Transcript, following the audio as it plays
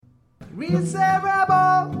Reset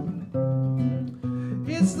Rebel.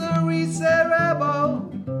 It's the Reset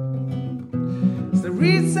Rebel. It's the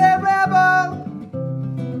Reset Rebel.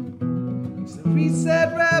 It's the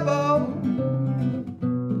Reset Rebel.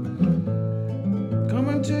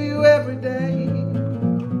 Coming to you every day.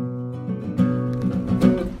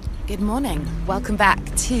 Good morning. Welcome back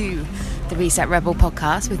to the Reset Rebel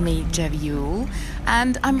podcast with me, Jovi Yule.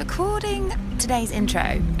 And I'm recording today's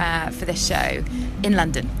intro for this show in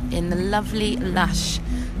London, in the lovely, lush,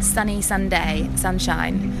 sunny Sunday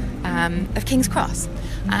sunshine of King's Cross.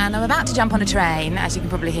 And I'm about to jump on a train, as you can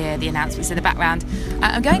probably hear the announcements in the background.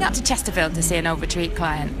 I'm going up to Chesterfield to see an old retreat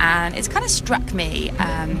client, and it's kind of struck me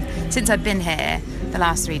since I've been here the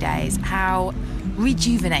last 3 days how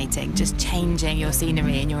rejuvenating just changing your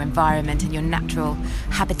scenery and your environment and your natural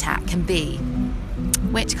habitat can be,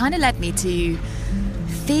 which kind of led me to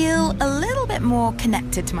feel a little bit more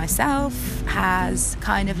connected to myself, has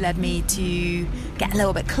kind of led me to get a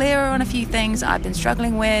little bit clearer on a few things I've been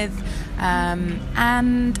struggling with,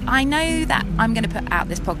 and I know that I'm going to put out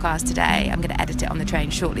this podcast today. I'm going to edit it on the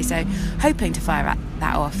train shortly, so hoping to fire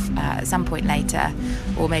that off at some point later,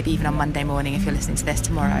 or maybe even on Monday morning if you're listening to this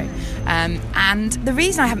tomorrow. And the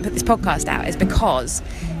reason I haven't put this podcast out is because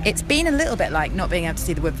it's been a little bit like not being able to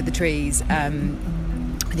see the wood for the trees,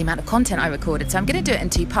 the amount of content I recorded. So I'm going to do it in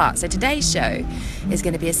 2 parts. So today's show is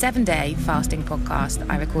going to be a 7-day fasting podcast.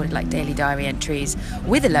 I recorded like daily diary entries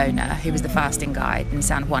with Ilona, who was the fasting guide in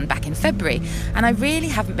San Juan back in February. And I really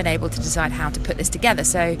haven't been able to decide how to put this together.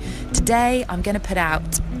 So today I'm going to put out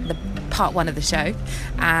the part 1 of the show,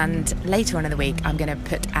 and later on in the week I'm going to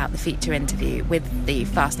put out the feature interview with the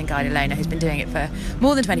fasting guide Ilona, who's been doing it for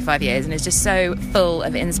more than 25 years and is just so full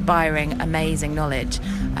of inspiring, amazing knowledge.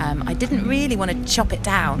 I didn't really want to chop it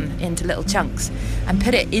down into little chunks and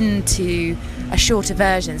put it into a shorter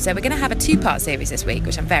version, so we're going to have a 2-part series this week,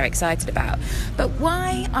 which I'm very excited about. But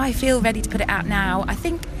why I feel ready to put it out now, I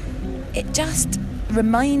think it just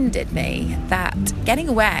reminded me that getting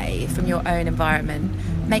away from your own environment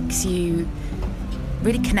makes you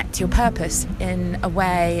really connect to your purpose in a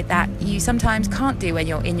way that you sometimes can't do when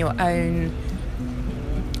you're in your own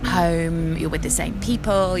home. You're with the same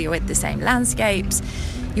people, you're with the same landscapes,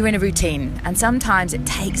 you're in a routine, and sometimes it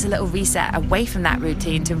takes a little reset away from that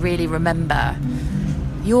routine to really remember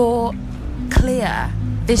your clear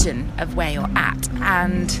vision of where you're at.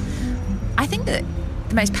 And I think that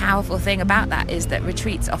the most powerful thing about that is that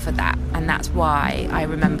retreats offer that, and that's why I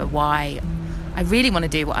remember why I really want to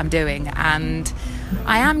do what I'm doing. And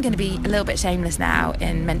I am going to be a little bit shameless now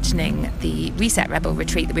in mentioning the Reset Rebel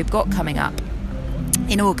retreat that we've got coming up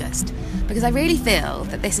in August, because I really feel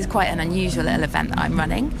that this is quite an unusual little event that I'm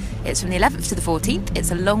running. It's from the 11th to the 14th. It's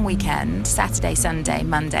a long weekend, Saturday, Sunday,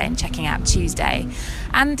 Monday, and checking out Tuesday.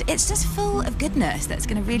 And it's just full of goodness that's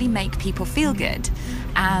going to really make people feel good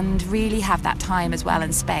and really have that time as well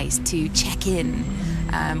and space to check in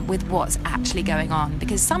with what's actually going on.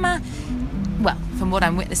 Because summer, well, from what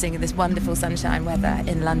I'm witnessing in this wonderful sunshine weather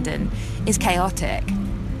in London, is chaotic.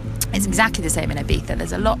 It's exactly the same in Ibiza.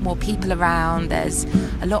 There's a lot more people around, there's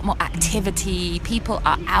a lot more activity, people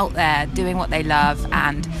are out there doing what they love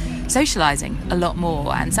and socialising a lot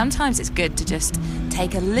more. And sometimes it's good to just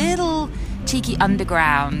take a little cheeky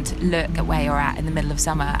underground look at where you're at in the middle of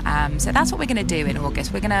summer. So that's what we're going to do in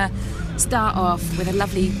August. We're going to start off with a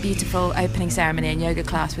lovely, beautiful opening ceremony and yoga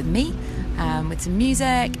class with me, with some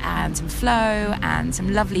music and some flow and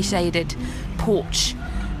some lovely shaded porch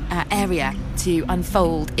area to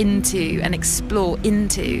unfold into and explore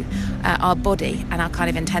into our body and our kind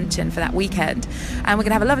of intention for that weekend. And we're going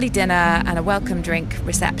to have a lovely dinner and a welcome drink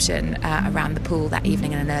reception around the pool that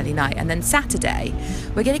evening and an early night. And then Saturday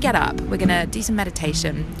we're going to get up, we're going to do some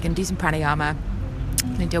meditation, we're going to do some pranayama, we're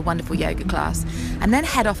going to do a wonderful yoga class, and then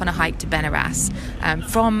head off on a hike to Benirras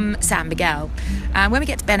from San Miguel. When we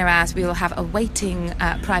get to Benirras, we will have a waiting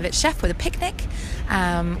private chef with a picnic.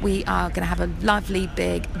 We are going to have a lovely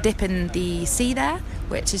big dip in the sea there,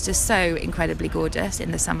 which is just so incredibly gorgeous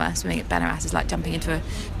in the summer. Swimming at Benirras is like jumping into a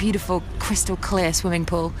beautiful crystal clear swimming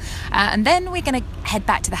pool. And then we're going to head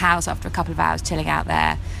back to the house after a couple of hours chilling out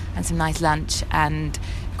there and some nice lunch, and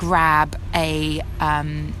grab a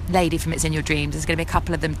lady from It's In Your Dreams. There's going to be a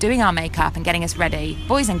couple of them doing our makeup and getting us ready,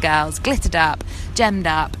 boys and girls, glittered up, gemmed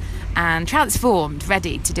up and transformed,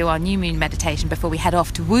 ready to do our new moon meditation before we head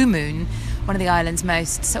off to Wu Moon, one of the island's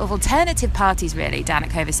most sort of alternative parties really, down at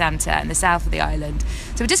Cova Santa in the south of the island.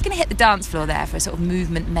 So we're just going to hit the dance floor there for a sort of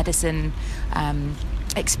movement medicine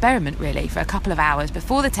experiment really for a couple of hours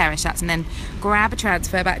before the terrace shuts, and then grab a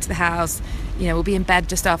transfer back to the house. You know, we'll be in bed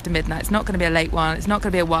just after midnight. It's not going to be a late one, it's not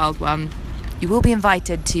going to be a wild one. You will be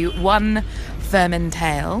invited to one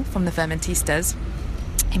Fermentale from the Fermentistas.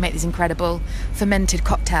 He made these incredible fermented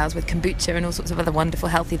cocktails with kombucha and all sorts of other wonderful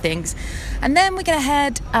healthy things. And then we're going to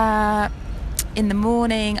head in the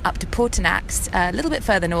morning up to Portinax, a little bit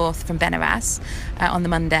further north from Benaras. On the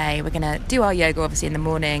Monday, we're going to do our yoga obviously in the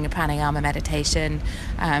morning, pranayama meditation,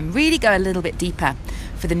 really go a little bit deeper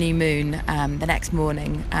for the new moon the next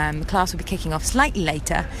morning. The class will be kicking off slightly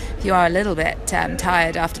later if you are a little bit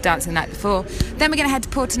tired after dancing the night before. Then we're going to head to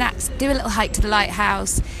Portinax, do a little hike to the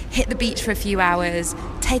lighthouse, hit the beach for a few hours,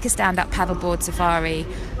 take a stand-up paddleboard safari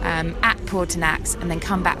at Portinax, and then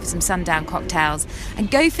come back for some sundown cocktails and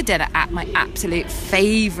go for dinner at my absolute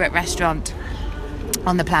favourite restaurant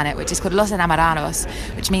on the planet, which is called Los Enamorados,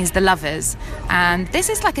 which means the lovers. And this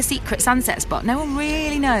is like a secret sunset spot. No one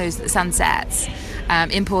really knows that the sun sets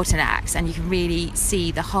in Portinax, and you can really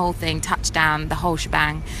see the whole thing, touchdown, the whole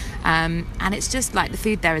shebang. And it's just like the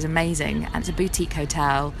food there is amazing, and it's a boutique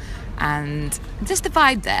hotel. And just the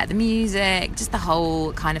vibe there, the music, just the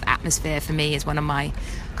whole kind of atmosphere for me is one of my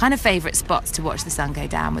kind of favourite spots to watch the sun go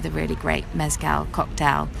down with a really great mezcal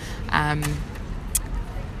cocktail.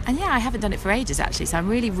 And yeah, I haven't done it for ages actually, so I'm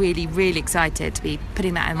really, really, really excited to be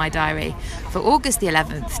putting that in my diary for August the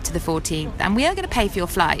 11th to the 14th. And we are going to pay for your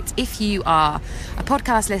flights if you are a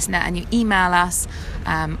podcast listener and you email us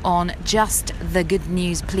on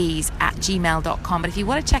justthegoodnewsplease@gmail.com. But if you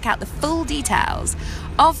want to check out the full details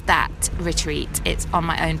of that retreat, it's on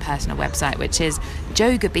my own personal website, which is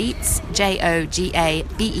jogabeats,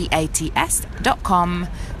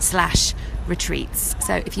 jogabeats.com/retreats.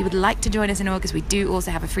 So if you would like to join us in August, we do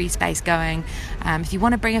also have a free space going. If you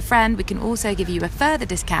want to bring a friend, we can also give you a further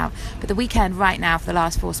discount, but the weekend right now for the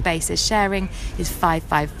last 4 spaces sharing is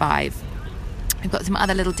 $555. We've got some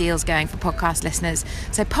other little deals going for podcast listeners,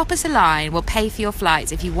 so pop us a line. We'll pay for your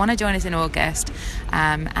flights if you want to join us in August,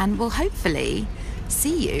 and we'll hopefully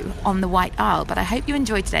see you on the White Isle. But I hope you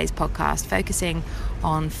enjoyed today's podcast, focusing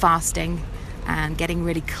on fasting and getting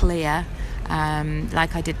really clear,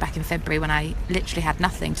 like I did back in February when I literally had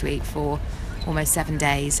nothing to eat for almost 7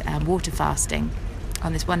 days, water fasting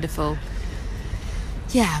on this wonderful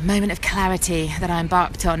moment of clarity that I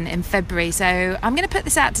embarked on in February. So I'm going to put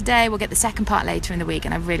this out today. We'll get the second part later in the week,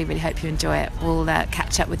 and I really, really hope you enjoy it. We'll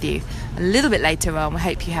catch up with you a little bit later on. We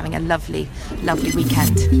hope you're having a lovely, lovely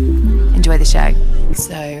weekend. Enjoy the show.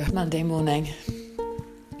 So Monday morning,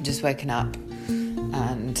 just woken up,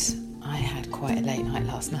 and I had quite a late night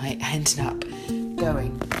last night. I ended up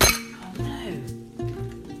going, oh no.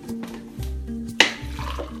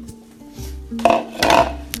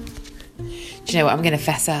 Do you know what? I'm going to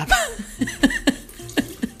fess up.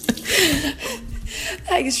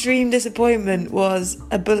 That extreme disappointment was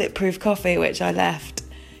a bulletproof coffee, which I left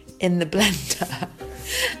in the blender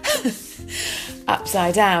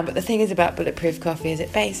upside down. But the thing is about bulletproof coffee is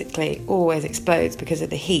it basically always explodes because of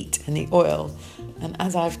the heat and the oil. And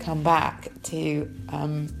as I've come back to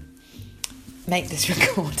make this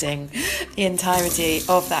recording, the entirety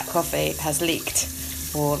of that coffee has leaked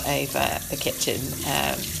all over the kitchen,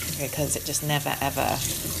 because it just never ever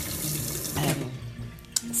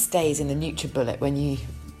stays in the NutriBullet when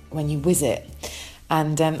you whiz it.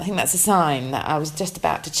 And I think that's a sign that I was just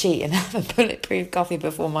about to cheat and have a bulletproof coffee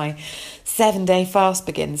before my 7-day fast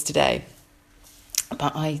begins today.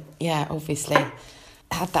 But I obviously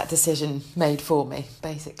had that decision made for me.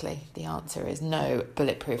 Basically, the answer is no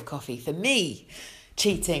bulletproof coffee for me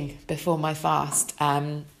cheating before my fast.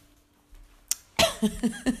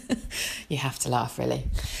 You have to laugh, really.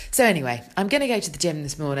 So anyway, I'm going to go to the gym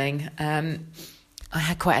this morning. I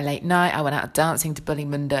had quite a late night. I went out dancing to Bully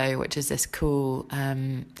Mundo, which is this cool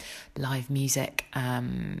live music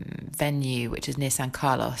venue, which is near San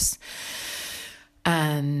Carlos.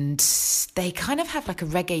 And they kind of have like a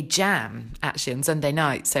reggae jam, actually, on Sunday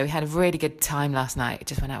night. So we had a really good time last night.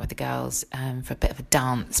 Just went out with the girls for a bit of a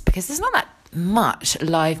dance, because there's not that much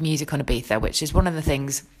live music on Ibiza, which is one of the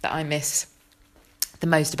things that I miss the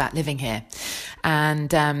most about living here.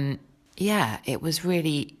 And it was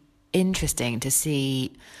really interesting to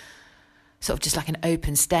see sort of just like an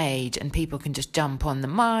open stage, and people can just jump on the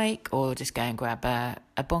mic or just go and grab a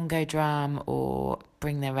bongo drum or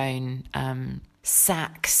bring their own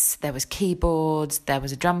sax. There was keyboards, there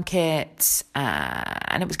was a drum kit,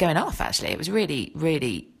 and it was going off, actually. It was really,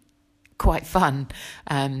 really quite fun,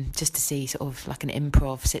 just to see sort of like an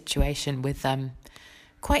improv situation with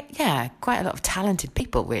quite a lot of talented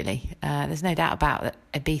people, really. There's no doubt about that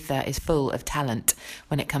Ibiza is full of talent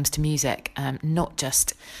when it comes to music, not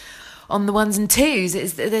just on the ones and twos.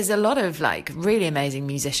 There's a lot of like really amazing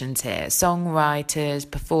musicians here, songwriters,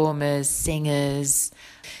 performers, singers.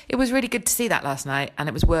 It was really good to see that last night, and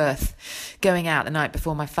it was worth going out the night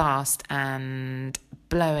before my fast and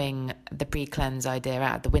blowing the pre-cleanse idea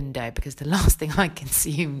out the window, because the last thing I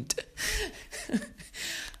consumed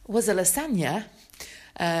was a lasagna,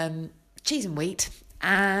 cheese and wheat,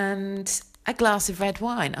 and a glass of red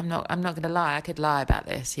wine. I'm not going to lie. I could lie about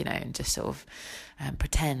this, and just sort of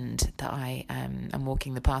pretend that I am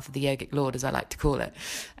walking the path of the yogic lord, as I like to call it,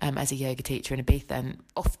 as a yoga teacher in Ibiza. And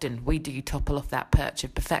often we do topple off that perch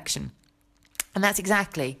of perfection. And that's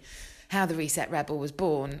exactly how the Reset Rebel was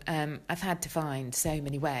born. I've had to find so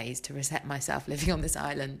many ways to reset myself living on this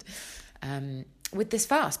island, with this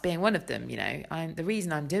fast being one of them. The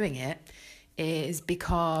reason I'm doing it is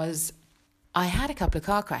because I had a couple of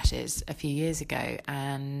car crashes a few years ago,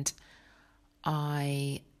 and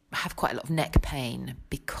I have quite a lot of neck pain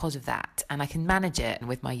because of that, and I can manage it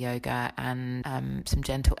with my yoga and some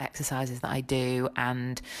gentle exercises that I do,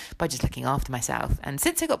 and by just looking after myself. And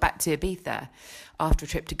since I got back to Ibiza after a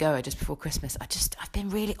trip to Goa just before Christmas, I've been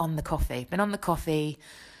really on the coffee.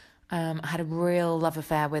 I had a real love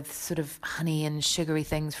affair with sort of honey and sugary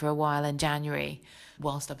things for a while in January.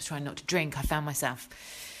 Whilst I was trying not to drink, I found myself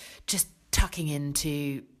just tucking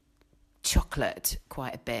into chocolate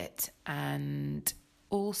quite a bit, and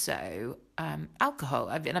also alcohol.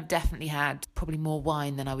 I've definitely had probably more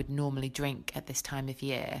wine than I would normally drink at this time of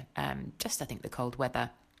year. I think the cold weather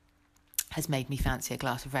has made me fancy a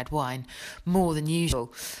glass of red wine more than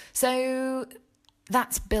usual. So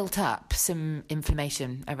that's built up some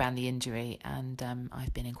inflammation around the injury, and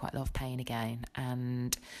I've been in quite a lot of pain again.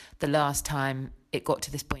 And the last time it got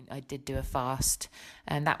to this point, I did do a fast,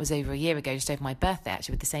 and that was over a year ago, just over my birthday,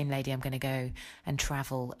 actually, with the same lady I'm going to go and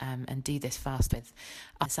travel and do this fast with,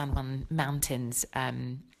 San Juan Mountains,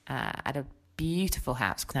 at a beautiful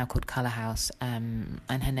house now called Colour House, and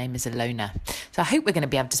her name is Alona. So I hope we're going to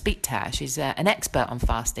be able to speak to her. She's an expert on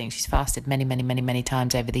fasting. She's fasted many, many, many, many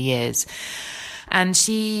times over the years. And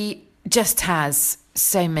she just has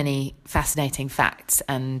so many fascinating facts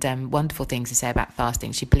and wonderful things to say about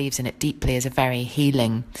fasting. She believes in it deeply as a very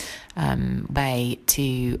healing way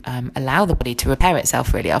to allow the body to repair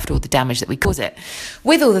itself, really, after all the damage that we cause it,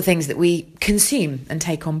 with all the things that we consume and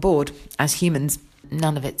take on board as humans.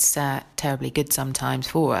 None of it's terribly good sometimes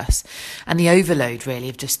for us. And the overload, really,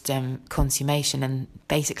 of just consummation, and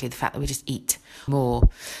basically the fact that we just eat more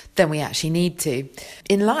than we actually need to.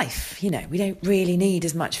 In life, we don't really need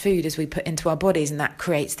as much food as we put into our bodies, and that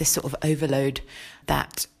creates this sort of overload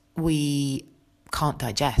that we can't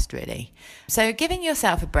digest, really. So giving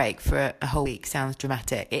yourself a break for a whole week sounds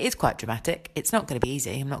dramatic. It is quite dramatic. It's not going to be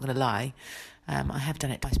easy, I'm not going to lie. I have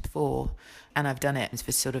done it twice before, and I've done it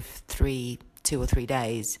for sort of 2 or 3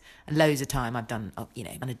 days, and loads of time I've done,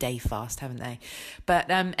 on a day fast, haven't they? But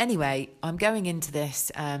anyway, I'm going into this,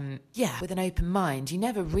 with an open mind. You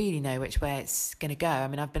never really know which way it's going to go. I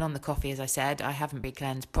mean, I've been on the coffee, as I said. I haven't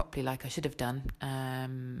re-cleansed properly like I should have done,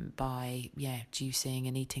 by, juicing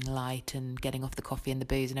and eating light and getting off the coffee and the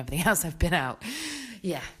booze and everything else. I've been out,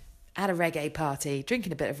 at a reggae party,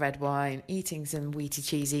 drinking a bit of red wine, eating some wheaty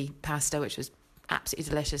cheesy pasta, which was absolutely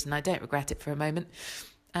delicious, and I don't regret it for a moment.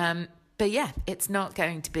 But it's not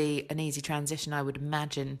going to be an easy transition, I would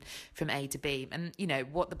imagine, from A to B. And,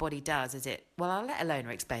 what the body does is I'll let Alona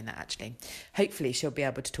explain that, actually. Hopefully she'll be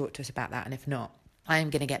able to talk to us about that. And if not, I am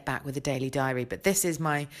going to get back with a daily diary. But this is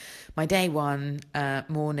my day one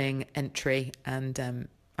morning entry. And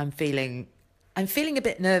I'm feeling a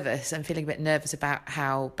bit nervous. I'm feeling a bit nervous about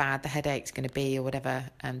how bad the headache's going to be, or whatever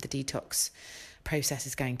the detox process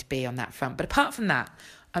is going to be on that front. But apart from that,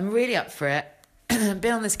 I'm really up for it.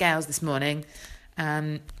 Been on the scales this morning.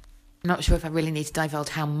 Not sure if I really need to divulge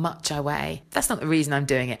how much I weigh. That's not the reason I'm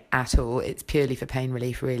doing it at all. It's purely for pain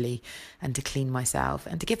relief, really, and to clean myself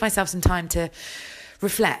and to give myself some time to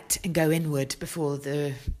reflect and go inward before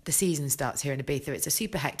the season starts here in Ibiza. It's a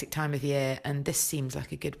super hectic time of year, and this seems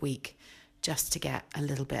like a good week just to get a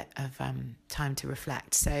little bit of time to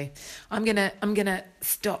reflect. So I'm gonna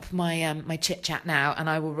stop my my chit chat now, and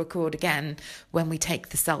I will record again when we take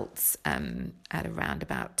the salts at around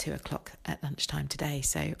about 2:00 at lunchtime today.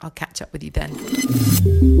 So I'll catch up with you then.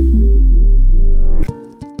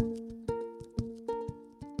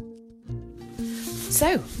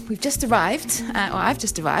 So we've just arrived, or I've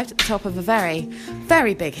just arrived at the top of a very,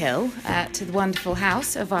 very big hill to the wonderful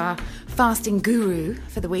house of our fasting guru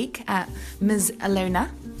for the week, Ms. Alona.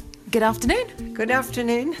 Good afternoon. Good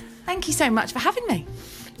afternoon. Thank you so much for having me.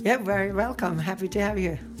 Yeah, very welcome. Happy to have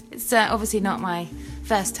you. It's obviously not my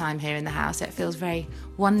first time here in the house. It feels very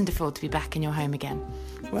wonderful to be back in your home again.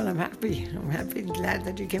 Well, I'm happy. Glad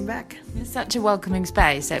that you came back. It's such a welcoming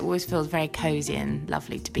space. It always feels very cosy and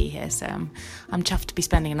lovely to be here. So I'm chuffed to be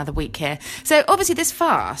spending another week here. So obviously this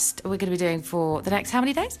fast we're going to be doing for the next how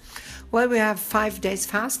many days? Well, we have 5 days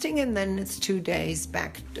fasting, and then it's 2 days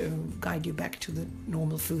back to guide you back to the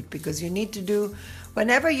normal food, because you need to do,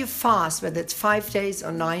 whenever you fast, whether it's 5 days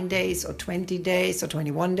or 9 days or 20 days or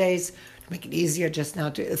 21 days, make it easier just now,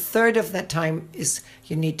 a third of that time is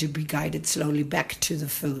you need to be guided slowly back to the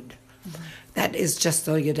food. Mm-hmm. That is just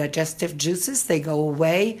so your digestive juices, they go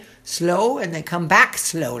away slow and they come back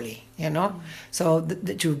slowly, Mm-hmm. So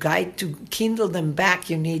to kindle them back,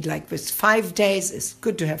 you need, like with 5 days, it's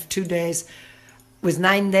good to have 2 days. With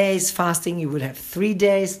 9 days fasting, you would have 3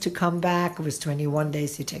 days to come back. With 21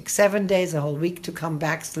 days, you take 7 days, a whole week to come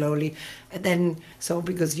back slowly. And then,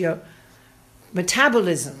 because your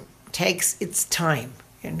metabolism takes its time,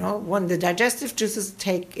 when the digestive juices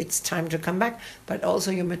take its time to come back, but also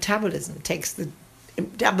your metabolism takes the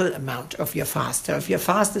double amount of your fast. So if your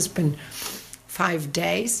fast has been 5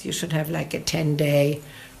 days, you should have like a 10-day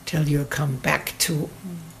till you come back to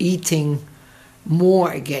eating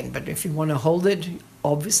more again. But if you want to hold it,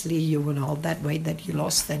 obviously you want to hold that weight that you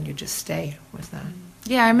lost, then you just stay with that.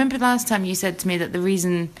 Yeah, I remember last time you said to me that the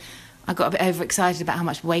reason I got a bit overexcited about how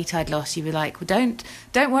much weight I'd lost. You were like, well,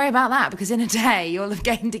 don't worry about that, because in a day you'll have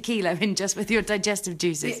gained 1 kilo in just with your digestive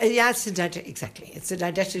juices. Yeah, exactly. It's the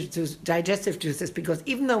digestive juices, because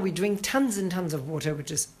even though we drink tons and tons of water, which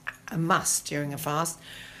is a must during a fast,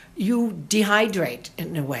 you dehydrate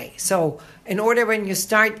in a way. So in order, when you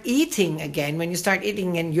start eating again,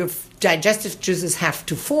 and your digestive juices have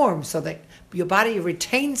to form so that your body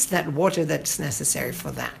retains that water that's necessary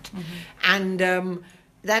for that. Mm-hmm. And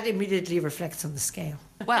that immediately reflects on the scale.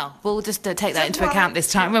 Well, we'll just take that into account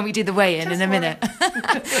this time when we do the weigh-in in a minute.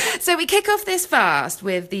 So we kick off this fast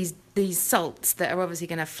with these salts that are obviously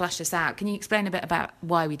going to flush us out. Can you explain a bit about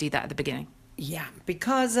why we do that at the beginning? Yeah,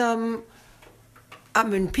 because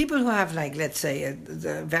people who have, like, let's say, a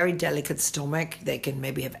very delicate stomach, they can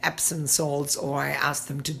maybe have Epsom salts, or I ask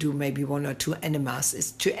them to do maybe 1 or 2 enemas,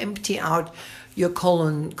 is to empty out your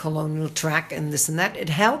colonial tract and this and that. It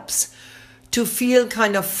helps to feel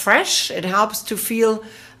kind of fresh. It helps to feel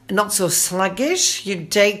not so sluggish. You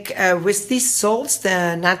take, with these salts, the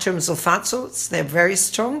natrium sulfate salts, they're very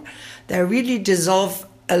strong. They really dissolve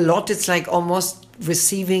a lot. It's like almost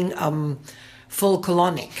receiving full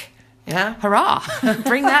colonic. Yeah. Hurrah!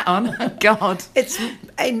 Bring that on. God. It's,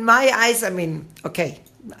 in my eyes, okay,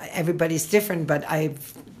 everybody's different, but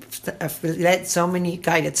I've guided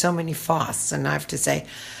so many fasts, and I have to say,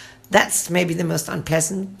 that's maybe the most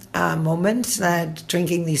unpleasant moment,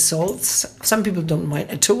 drinking these salts. Some people don't mind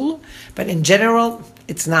at all, but in general,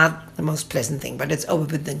 it's not the most pleasant thing. But it's over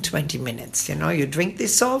within 20 minutes. You drink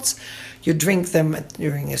these salts, you drink them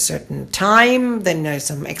during a certain time. Then there's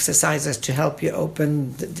some exercises to help you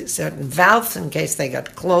open certain valves in case they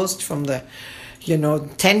got closed from the,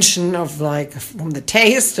 tension of from the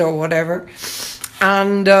taste or whatever.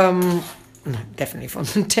 And definitely from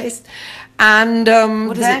the taste. And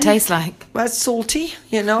what does it taste like? Well, it's salty,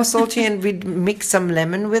 salty, and we mix some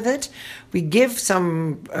lemon with it. We give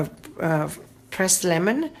some pressed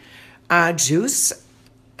lemon juice.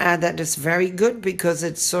 That is very good, because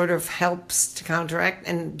it sort of helps to counteract.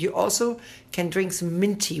 And you also can drink some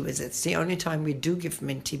mint tea with it. It's the only time we do give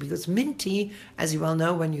mint tea, because mint tea, as you well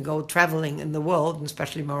know, when you go traveling in the world, and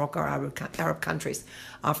especially Morocco or Arab countries,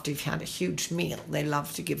 after you've had a huge meal, they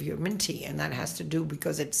love to give you mint tea. And that has to do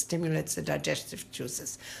because it stimulates the digestive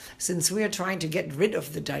juices. Since we are trying to get rid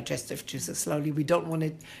of the digestive juices slowly, we don't want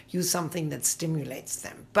to use something that stimulates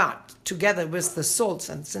them. But together with the salts,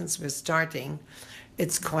 and since we're starting,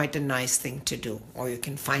 it's quite a nice thing to do. Or you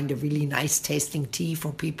can find a really nice tasting tea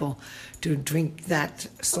for people to drink these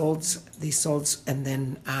salts, and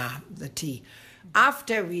then the tea.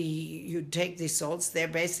 After you take these salts, they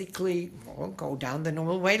basically go down the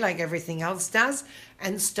normal way like everything else does,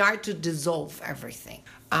 and start to dissolve everything.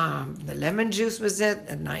 The lemon juice with it,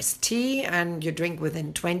 a nice tea, and you drink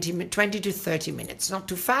within 20 to 30 minutes. Not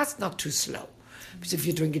too fast, not too slow. Because if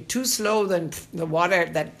you drink it too slow, then the water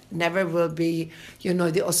that never will be,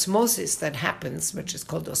 the osmosis that happens, which is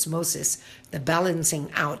called osmosis, the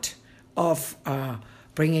balancing out of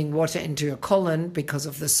bringing water into your colon because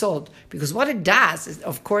of the salt. Because what it does is,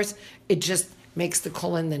 of course, it just makes the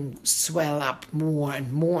colon then swell up more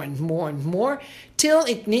and more and more and more, till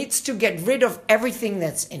it needs to get rid of everything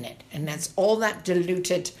that's in it. And that's all that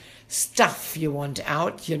diluted stuff you want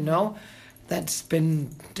out, that's been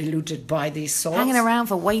diluted by these salts. Hanging around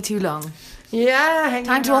for way too long. Yeah, hanging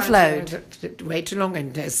Time to around offload. way too long,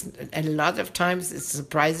 and there's a lot of times it's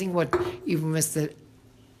surprising what even with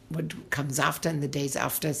what comes after and the days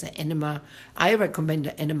after is an enema. I recommend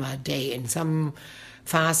an enema a day. In some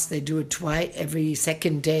fasts they do it twice every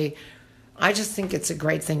second day. I just think it's a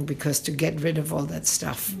great thing because to get rid of all that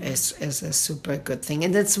stuff is a super good thing,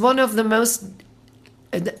 and it's one of the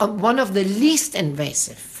least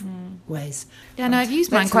invasive ways. Yeah, no, I've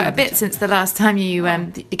used mine quite a bit since the last time you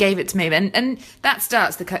gave it to me, and that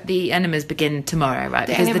starts the enemas begin tomorrow, right?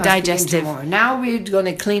 Because the digestive. Now we're going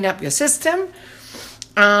to clean up your system,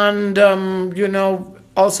 and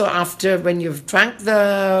also after when you've drank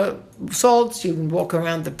the salts, you can walk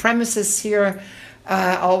around the premises here.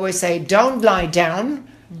 I always say don't lie down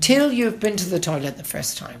till you've been to the toilet the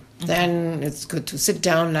first time. Then it's good to sit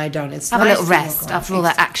down, lie down. It's have nice a little rest after all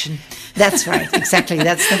that action. That's right, exactly.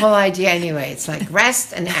 That's the whole idea anyway. It's like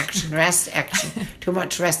rest and action, rest, action. Too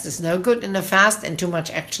much rest is no good in a fast, and too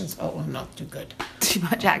much action is not too good. Too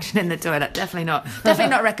much action in the toilet, definitely not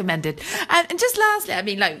recommended. And just lastly, I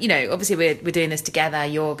mean, obviously we're doing this together.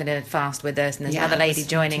 You're going to fast with us, and there's another lady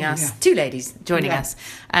joining us. Yeah. Two ladies joining us.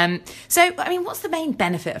 So, I mean, what's the main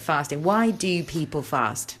benefit of fasting? Why do people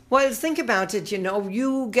fast? Well, think about it.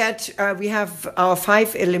 You get, we have our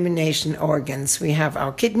 5 elimination organs. We have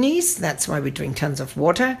our kidneys. That's why we drink tons of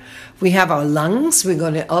water. We have our lungs. We're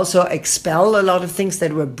going to also expel a lot of things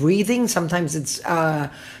that we're breathing. Sometimes it's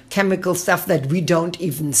chemical stuff that we don't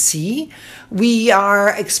even see. We are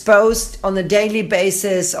exposed on a daily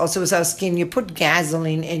basis. Also with our skin, you put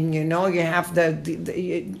gasoline in, you have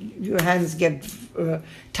your hands get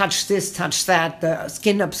touch this, touch that. The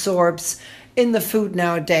skin absorbs. In the food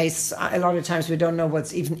nowadays, a lot of times we don't know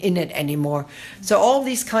what's even in it anymore. So all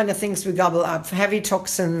these kind of things we gobble up, heavy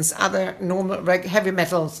toxins, other heavy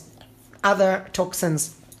metals, other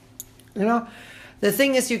toxins. The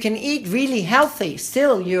thing is you can eat really healthy.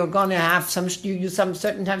 Still, you're going to have you use some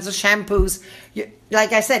certain types of shampoos.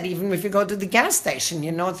 Like I said, even if you go to the gas station,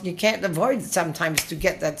 you can't avoid sometimes to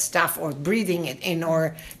get that stuff or breathing it in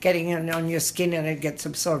or getting it on your skin and it gets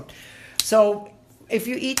absorbed. So if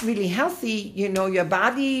you eat really healthy, your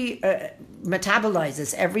body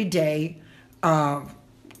metabolizes every day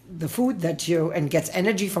the food and gets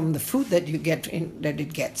energy from the food that you get that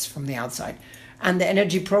it gets from the outside. And the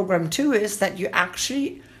energy program too is that you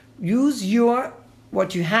actually use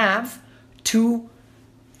what you have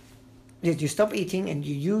that you stop eating and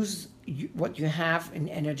you use what you have in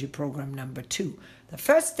energy program number 2. The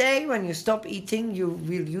first day when you stop eating, you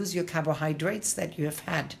will use your carbohydrates that you have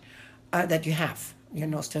had,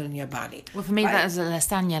 still in your body. Well, for me, that was a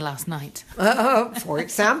lasagna last night. For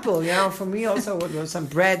example, for me also it was some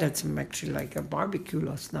bread and some actually like a barbecue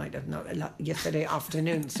last night, yesterday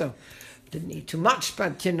afternoon, so didn't eat too much,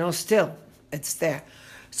 but still, it's there.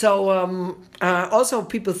 So also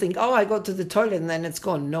people think, I go to the toilet and then it's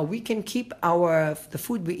gone. No, we can keep the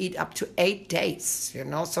food we eat up to 8 days,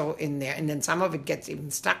 so in there, and then some of it gets even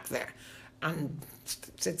stuck there and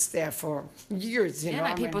sits there for years.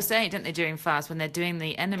 People say, don't they, during fast when they're doing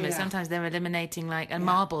the enemas, sometimes they're eliminating like a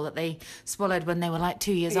marble that they swallowed when they were like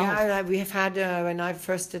 2 years old. Yeah, we have had, when I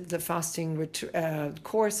first did the fasting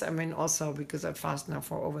course, also because I fast now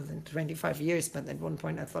for over 25 years, but at one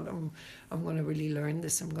point I thought, I'm going to really learn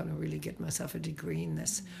this. I'm going to really get myself a degree in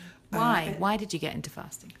this. Why? Why did you get into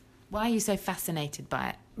fasting? Why are you so fascinated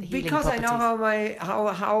by it? Because properties? I know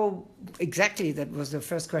how exactly, that was the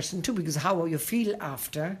first question too, because how you feel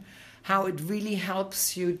after, how it really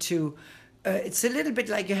helps you to, it's a little bit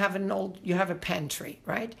like you have a pantry,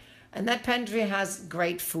 right? And that pantry has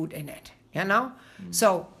great food in it,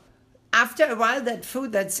 So after a while, that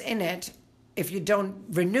food that's in it, if you don't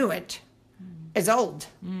renew it, is old.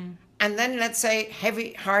 And then let's say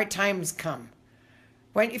hard times come.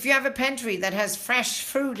 If you have a pantry that has fresh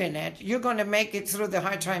food in it, you're going to make it through the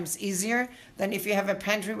hard times easier than if you have a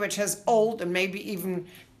pantry which has old and maybe even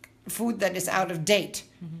food that is out of date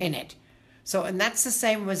in it. So, and that's the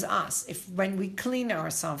same with us. When we clean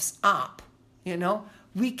ourselves up,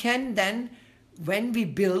 we can then, when we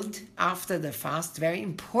build after the fast, very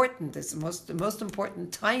important, the most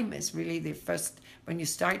important time is really the first, when you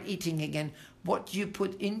start eating again, what you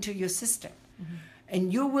put into your system.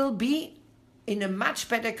 And you will be in a much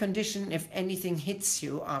better condition if anything hits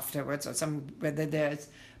you afterwards, or whether there's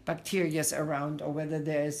bacteria around or whether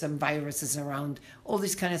there's some viruses around, all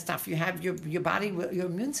this kind of stuff. You have your body, your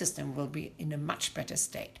immune system will be in a much better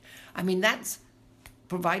state. That's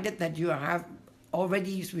provided that you have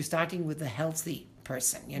already, we're starting with a healthy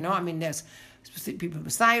person, There's People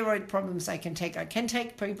with thyroid problems I can take. I can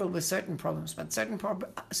take people with certain problems, but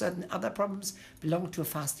certain other problems belong to a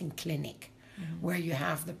fasting clinic, where you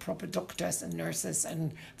have the proper doctors and nurses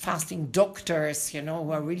and fasting doctors, who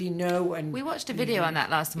really know. And we watched a video on that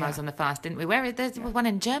last time I was on the fast, didn't we? There's one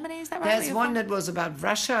in Germany, is that right? There's one that was about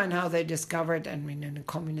Russia and how they discovered, in a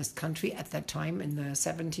communist country at that time in the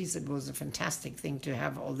 70s, it was a fantastic thing to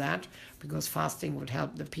have all that, because fasting would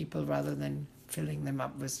help the people rather than filling them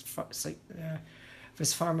up with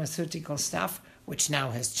pharmaceutical stuff, which now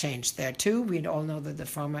has changed there too. We all know that the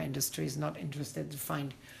pharma industry is not interested to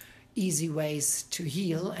find easy ways to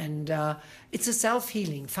heal, and it's a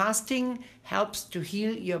self-healing. Fasting helps to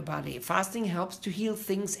heal your body. Fasting helps to heal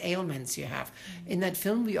ailments you have. In that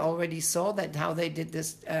film, we already saw that how they did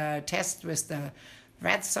this test with the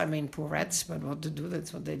rats. Poor rats, but what to do?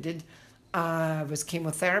 That's what they did. With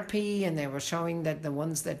chemotherapy, and they were showing that the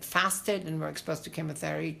ones that fasted and were exposed to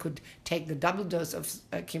chemotherapy could take the double dose of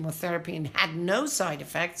chemotherapy and had no side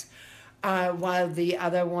effects, while the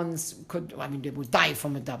other ones they would die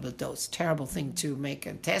from a double dose. Terrible thing to make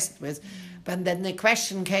a test with. But then the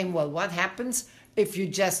question came, well, what happens if you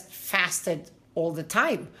just fasted all the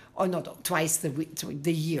time, or not twice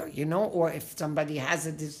the year, or if somebody has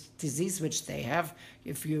a disease, which they have,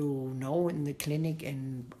 if you know, in the clinic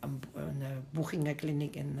in the Buchinger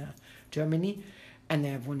clinic in Germany, and they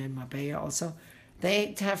have one in Marbella also,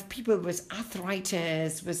 they have people with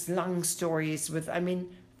arthritis, with lung stories, with,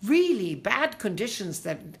 really bad conditions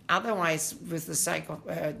that otherwise with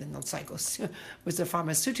the with the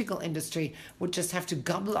pharmaceutical industry would just have to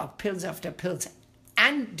gobble up pills after pills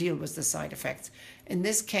and deal with the side effects. In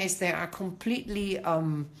this case, they are completely,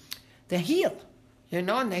 they heal,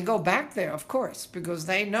 and they go back there, of course, because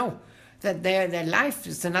they know that their life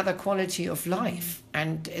is another quality of life.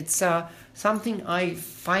 And it's something I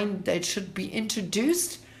find that should be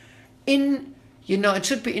introduced it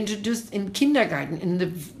should be introduced in kindergarten,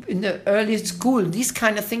 in the early school. These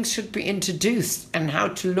kind of things should be introduced, and how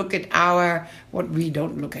to look at what we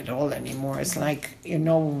don't look at all anymore. It's like,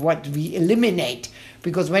 what we eliminate.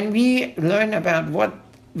 Because when we learn about what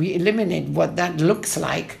we eliminate, what that looks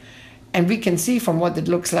like, and we can see from what it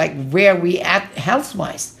looks like where we at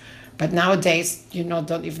health-wise. But nowadays,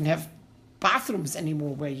 don't even have bathrooms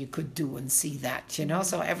anymore where you could do and see that,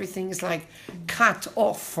 so everything is like cut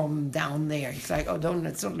off from down there. It's like,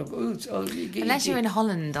 let's not look. Unless you're in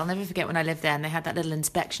Holland, I'll never forget when I lived there, and they had that little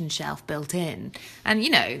inspection shelf built in. And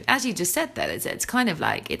as you just said, that it's kind of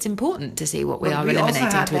like, it's important to see what we are eliminating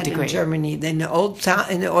also to a degree. In Germany, in the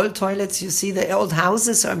old toilets, you see the old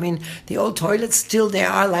houses. The old toilets still they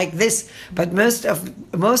are like this, but most of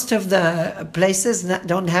the places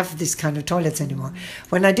don't have this kind of toilets anymore.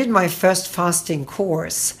 When I did my first fasting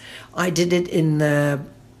course, I did it in the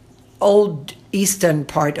old eastern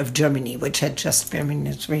part of Germany, which had just been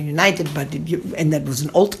reunited, and that was an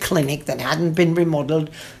old clinic that hadn't been remodeled,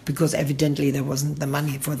 because evidently there wasn't the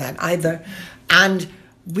money for that either. And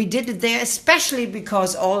we did it there especially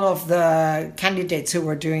because all of the candidates who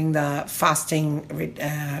were doing the fasting,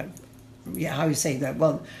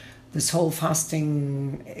 this whole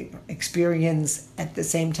fasting experience at the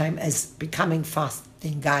same time as becoming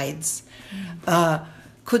fasting guides,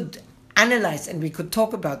 could analyze, and we could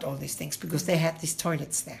talk about all these things because they had these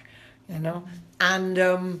toilets there, And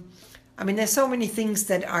there's so many things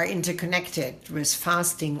that are interconnected with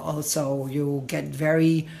fasting. Also, you get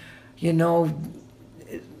very,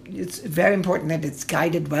 it's very important that it's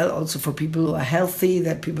guided well, also for people who are healthy,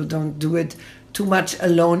 that people don't do it too much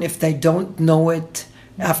alone if they don't know it.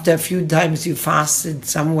 After a few times you fasted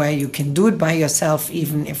somewhere, you can do it by yourself,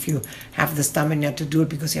 even if you have the stamina to do it,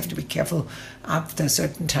 because you have to be careful after a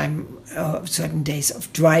certain time, certain days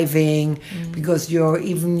of driving, because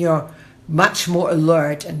you're much more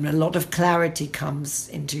alert, and a lot of clarity comes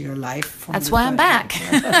into your life. That's why I'm back.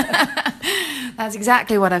 That's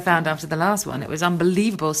exactly what I found after the last one. It was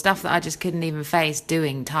unbelievable stuff that I just couldn't even face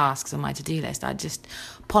doing tasks on my to-do list. I just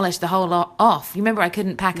polished the whole lot off. You remember I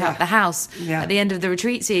couldn't pack up the house at the end of the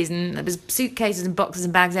retreat season. There was suitcases and boxes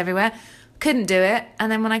and bags everywhere. Couldn't do it. And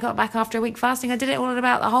then when I got back after a week fasting, I did it all at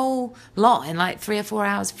about the whole lot in like 3 or 4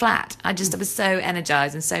 hours flat. I was so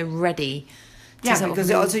energized and so ready. Because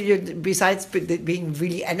also besides being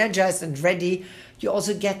really energized and ready, you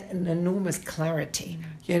also get an enormous clarity.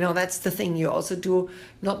 That's the thing. You also do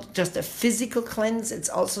not just a physical cleanse, it's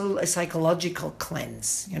also a psychological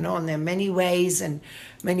cleanse, and there are many ways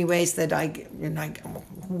that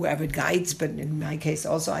whoever guides, but in my case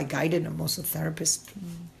also I guided. I'm also a therapist,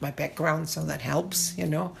 my background, so that helps,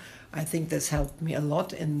 I think this helped me a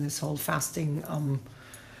lot in this whole fasting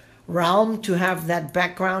realm to have that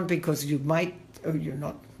background, because you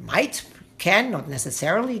can, not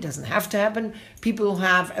necessarily, doesn't have to happen, people who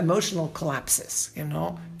have emotional collapses,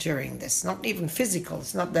 during this. Not even physical.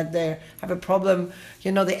 It's not that they have a problem.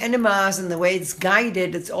 The enemas and the way it's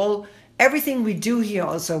guided, it's all, everything we do here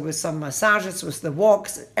also with some massages, with the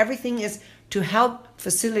walks, everything is to help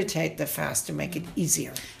facilitate the fast, to make it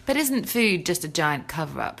easier. But isn't food just a giant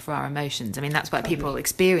cover-up for our emotions? I mean, that's why people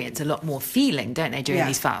experience a lot more feeling, don't they, during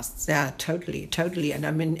these fasts? Yeah, totally. And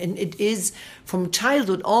I mean, and it is from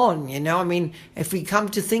childhood on, I mean, if we come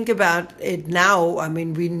to think about it now, I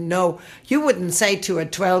mean, we know, you wouldn't say to a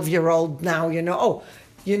 12-year-old now,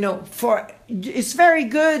 it's very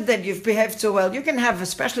good that you've behaved so well. You can have a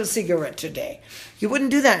special cigarette today. You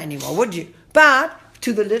wouldn't do that anymore, would you? But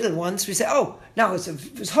to the little ones, we say, oh, now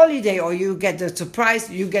it's holiday, or you get the surprise,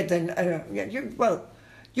 you get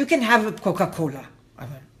you can have a Coca-Cola. I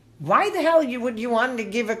mean, why the hell would you want to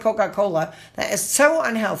give a Coca-Cola that is so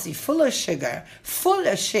unhealthy, full of sugar, full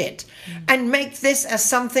of shit, and make this as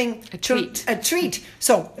something a treat?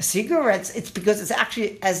 So cigarettes, it's because it's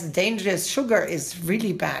actually as dangerous. Sugar is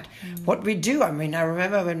really bad. What we do, I mean, I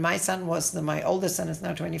remember when my oldest son is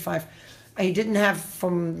now 25. He didn't have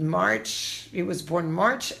from March, he was born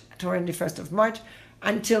March, 21st of March,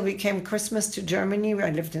 until we came Christmas to Germany, where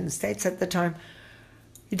I lived in the States at the time.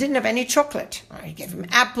 He didn't have any chocolate. I gave him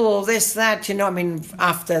apple, this, that,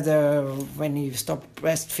 after when he stopped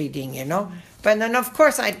breastfeeding, But then, of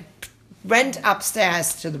course, I went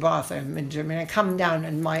upstairs to the bathroom in Germany. I come down,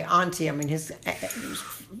 and my auntie, his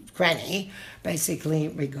granny, basically,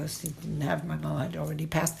 because he didn't have, my mom had already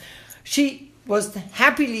passed, she was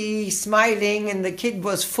happily smiling, and the kid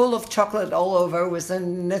was full of chocolate all over with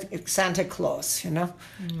a Santa Claus,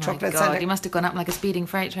 Chocolate Santa. He must have gone up like a speeding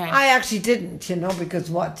freight train. I actually didn't,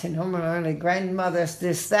 because my early grandmother's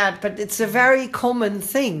this, that, but it's a very common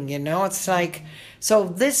thing, it's like, so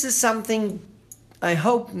this is something I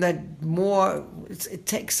hope that more, it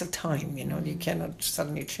takes some time, you cannot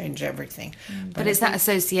suddenly change everything. But it's that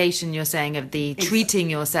association you're saying of the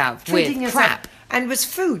treating yourself with crap. And with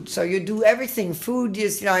food, so you do everything. Food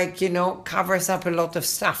is like, covers up a lot of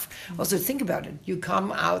stuff. Also, think about it. You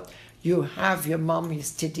come out, you have your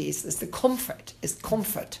mommy's titties. It's the comfort. It's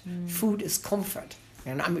comfort. Food is comfort.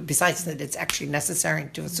 And besides that, it's actually necessary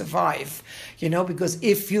to survive, because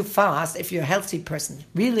if you fast, if you're a healthy person,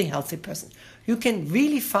 really healthy person, you can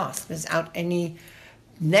really fast without any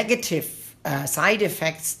negative side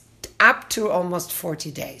effects up to almost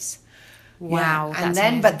 40 days. Wow. Yeah. And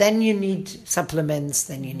then, but then you need supplements,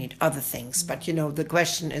 then you need other things. But, the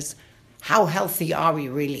question is, how healthy are we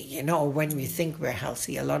really? When we think we're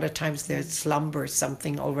healthy, a lot of times there slumbers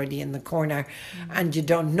something already in the corner and you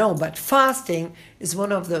don't know. But fasting is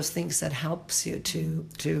one of those things that helps you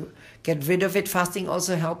to get rid of it. Fasting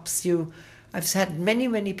also helps you. I've had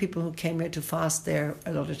many people who came here to fast there,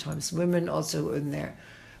 a lot of times women also in their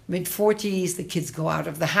mid-40s, the kids go out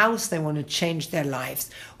of the house, they want to change their lives.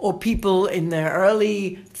 Or people in their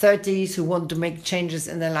early 30s who want to make changes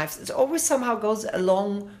in their lives. It always somehow goes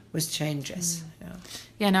along with changes.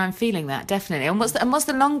 Yeah, no, I'm feeling that, definitely. And what's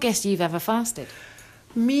the longest you've ever fasted?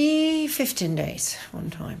 Me, 15 days one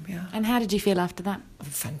time, yeah. And how did you feel after that?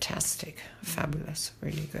 Fantastic, fabulous,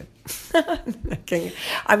 really good.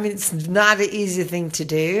 It's not an easy thing to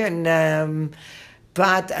do, and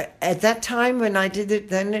but at that time when I did it,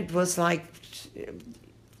 then it was like,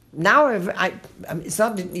 now it's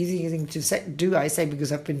not an easy thing to do, I say,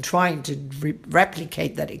 because I've been trying to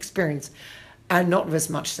replicate that experience, and not with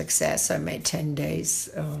much success. I made 10 days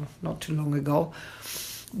not too long ago.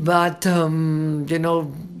 But,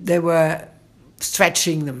 they were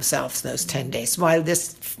stretching themselves those 10 days. While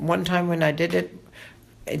this one time when I did it,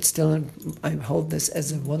 I hold this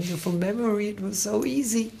as a wonderful memory. It was so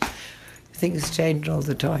easy. Things change all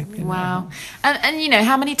the time. Wow. And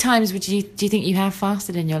how many times do you think you have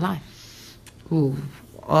fasted in your life?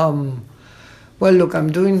 Well, look,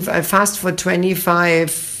 I fast for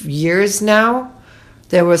 25 years now.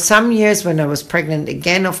 There were some years when I was pregnant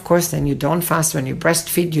again, of course, then you don't fast. When you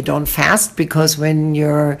breastfeed, you don't fast, because when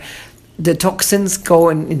the toxins go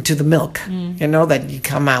into the milk, that you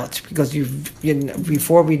come out, because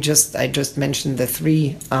before I just mentioned the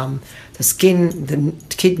three, the skin, the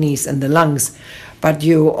kidneys, and the lungs, but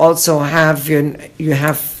you also have the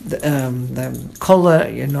color,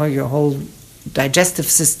 your whole digestive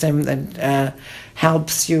system that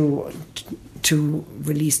helps you to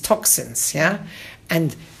release toxins,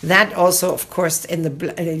 and that also, of course, in the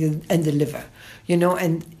liver,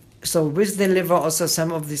 and so with the liver also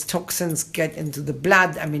some of these toxins get into the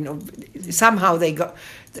blood. I mean, somehow they go,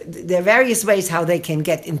 there are various ways how they can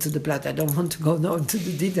get into the blood. I don't want to go now into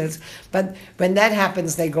the details, but when that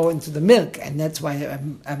happens, they go into the milk, and that's why a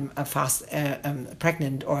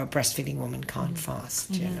pregnant or a breastfeeding woman can't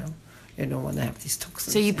fast, you know. You don't want to have these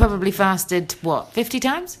toxins. So you probably fasted, what, 50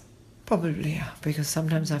 times? Probably, yeah, because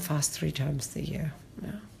sometimes I fast 3 times a year.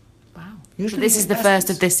 Yeah. Wow. Usually So this is the first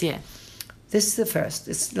of this year? This is the first.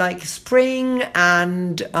 It's like spring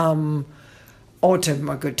and autumn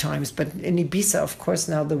are good times. But in Ibiza, of course,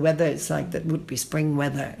 now the weather is like that would be spring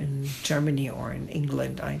weather in Germany or in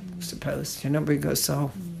England, I suppose. You know, because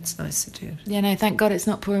so it's nice to do. Yeah, no, thank God it's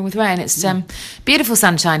not pouring with rain. It's beautiful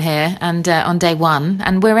sunshine here and on day 1.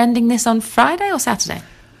 And we're ending this on Friday or Saturday?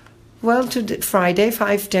 Well, Friday,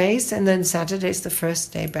 5 days, and then Saturday's the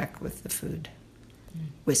first day back with the food.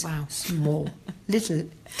 With small, little,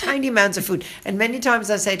 tiny amounts of food. And many times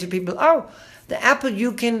I say to people, oh, the apple,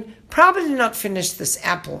 you can probably not finish this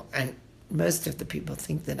apple. And most of the people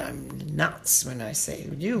think that I'm nuts when I say,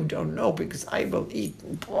 you don't know, because I will eat.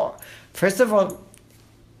 First of all,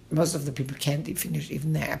 most of the people can't finish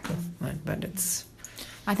even their apple, right? But it's...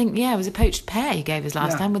 I think, it was a poached pear you gave us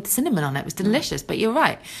last time with cinnamon on it. It was delicious, but you're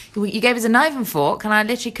right. You gave us a knife and fork, and I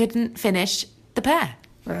literally couldn't finish the pear.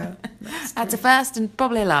 Well, that's a first and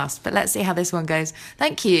probably a last, but let's see how this one goes.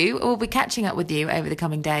 Thank you. We'll be catching up with you over the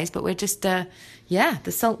coming days, but we're just, the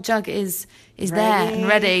salt jug is there and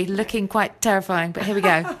ready, looking quite terrifying, but here we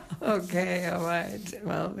go. Okay, all right.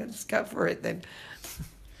 Well, let's go for it then.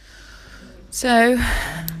 So,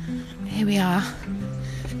 here we are,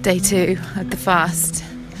 day 2 of the fast.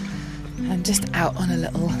 I'm just out on a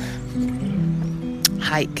little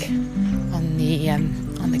hike on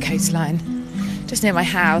the coastline, just near my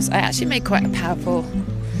house. I actually made quite a powerful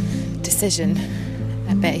decision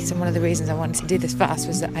at base, and one of the reasons I wanted to do this fast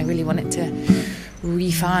was that I really wanted to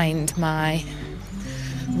re-find my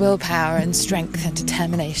willpower and strength and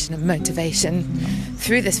determination and motivation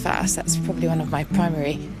through this fast. That's probably one of my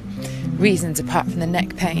primary reasons, apart from the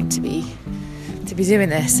neck pain, to be doing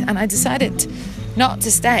this. And I decided not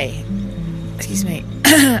to stay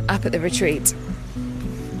up at the retreat,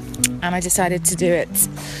 and I decided to do it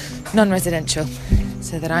non-residential,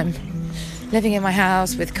 so that I'm living in my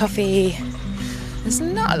house with coffee. There's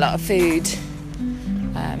not a lot of food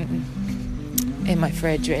in my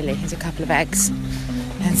fridge, really. There's a couple of eggs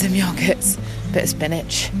and some yogurts, a bit of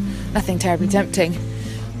spinach, nothing terribly tempting.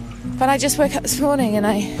 But I just woke up this morning and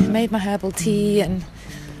I made my herbal tea, and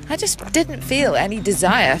I just didn't feel any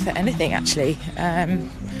desire for anything, actually,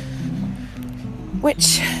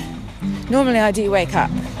 which normally I do wake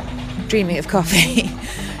up dreaming of coffee.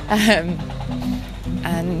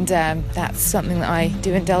 And that's something that I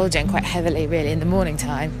do indulge in quite heavily, really, in the morning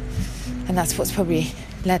time, and that's what's probably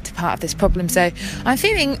led to part of this problem. So I'm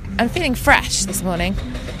feeling fresh this morning.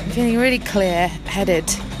 I'm feeling really clear-headed.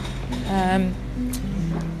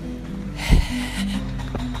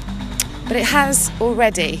 But it has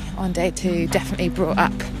already, on day 2, definitely brought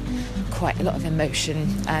up quite a lot of emotion.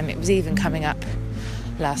 It was even coming up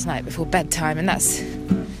last night before bedtime, and that's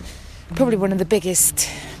probably one of the biggest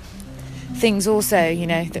things also,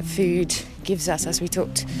 that food gives us, as we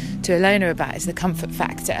talked to Ilona about, is the comfort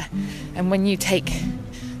factor. And when you take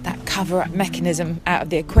that cover-up mechanism out of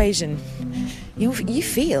the equation, you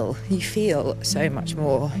feel so much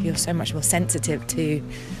more. You're so much more sensitive to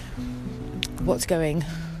what's going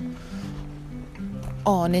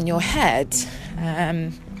on in your head.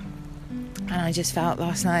 And I just felt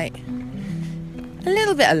last night a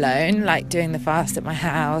little bit alone, like doing the fast at my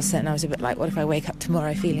house, and I was a bit like, what if I wake up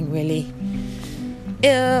tomorrow feeling really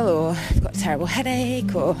ill, or I've got a terrible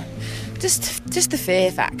headache, or just the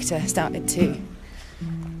fear factor started to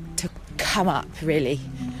come up, really,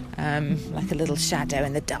 like a little shadow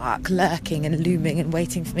in the dark, lurking and looming and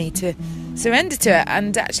waiting for me to surrender to it.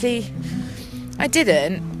 And actually I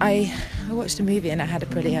didn't. I watched a movie and I had a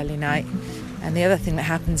pretty early night, and the other thing that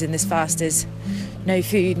happens in this fast is no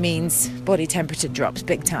food means body temperature drops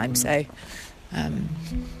big time. So I'm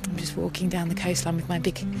just walking down the coastline with my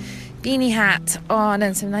big beanie hat on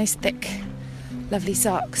and some nice thick lovely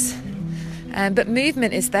socks, but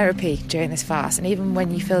movement is therapy during this fast. And even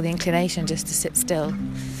when you feel the inclination just to sit still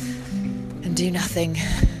and do nothing,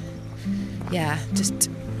 just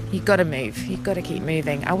you've got to move, you've got to keep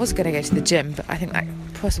moving. I was going to go to the gym, but I think that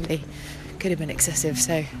possibly could have been excessive,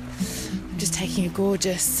 so I'm just taking a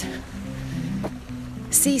gorgeous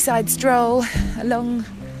seaside stroll along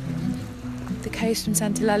the coast from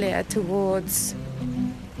Santa Eulalia towards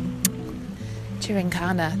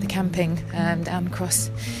Chirincana, the camping, down across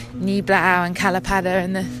Niblau and Calapata,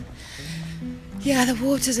 and Yeah, the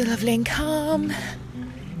waters are lovely and calm.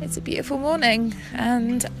 It's a beautiful morning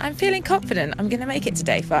and I'm feeling confident I'm going to make it to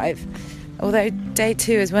day 5. Although day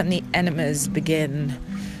 2 is when the enemas begin,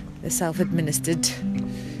 the self-administered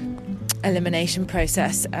elimination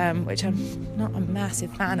process, which I'm not a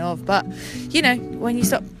massive fan of. But, you know, when you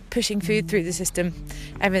stop pushing food through the system,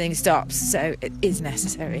 everything stops. So it is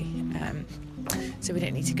necessary. So we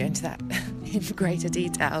don't need to go into that in greater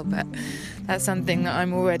detail. But that's something that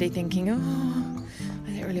I'm already thinking, I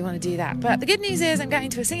don't really want to do that. But the good news is I'm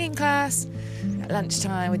going to a singing class at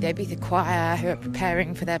lunchtime with the Ibiza Choir, who are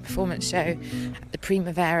preparing for their performance show at the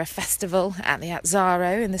Primavera Festival at the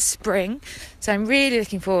Azzaro in the spring. So I'm really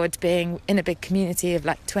looking forward to being in a big community of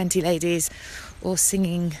like 20 ladies all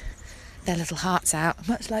singing their little hearts out,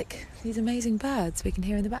 much like these amazing birds we can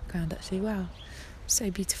hear in the background actually. Wow,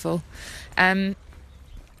 so beautiful. And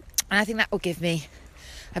I think that will give me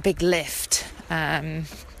a big lift.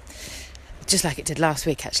 Just like it did last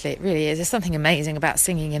week, actually. It really is. There's something amazing about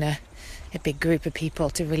singing in a big group of people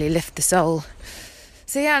to really lift the soul.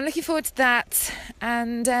 So yeah, I'm looking forward to that.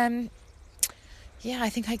 And I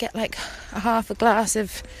think I get like a half a glass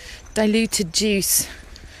of diluted juice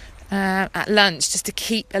at lunch just to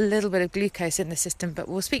keep a little bit of glucose in the system. But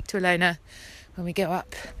we'll speak to Ilona when we go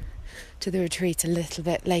up to the retreat a little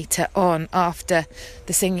bit later on after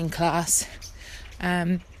the singing class,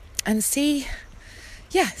 and see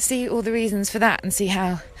all the reasons for that and see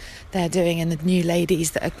how they're doing, and the new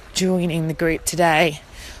ladies that are joining the group today.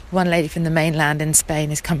 One lady from the mainland in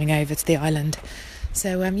Spain is coming over to the island.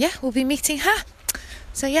 So, we'll be meeting her.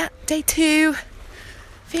 So, day 2,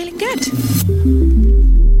 feeling good.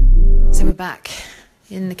 So we're back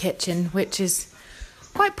in the kitchen, which is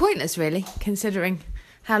quite pointless, really, considering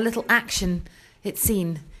how little action it's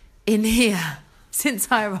seen in here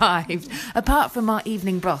since I arrived, apart from our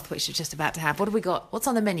evening broth, which we're just about to have. What have we got? What's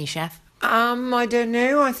on the menu, chef? I don't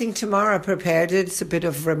know. I think Tamara prepared it. It's a bit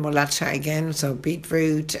of remolacha again, so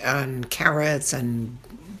beetroot and carrots and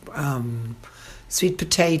sweet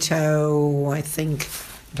potato. I think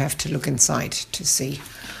I'd have to look inside to see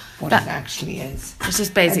what it actually is. It's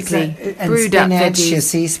just basically and brewed up spinach, veggies. you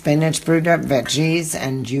see, spinach, brewed up veggies,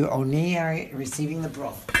 and you only are receiving the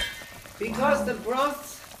broth. Because the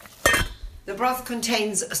broth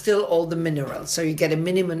contains still all the minerals, so you get a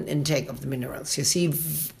minimum intake of the minerals. You see,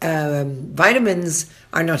 vitamins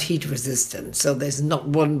are not heat resistant, so there's not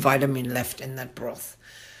one vitamin left in that broth.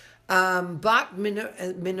 But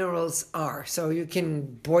minerals are, so you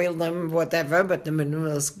can boil them, whatever, but the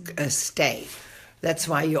minerals stay. That's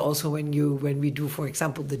why you also, when we do, for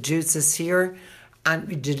example, the juices here, and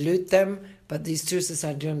we dilute them, but these juices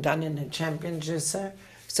are done in a champion juicer,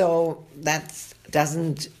 so that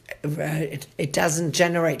doesn't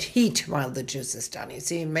generate heat while the juice is done. You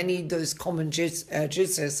see, many of those common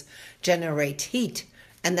juices generate heat,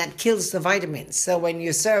 and that kills the vitamins. So when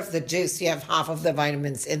you serve the juice, you have half of the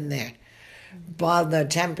vitamins in there. While the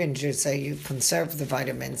champion juicer, you conserve the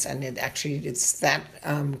vitamins, and it's that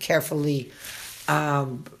carefully. How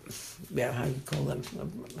you call them?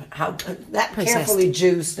 Processed. Carefully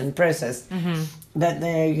juiced and processed that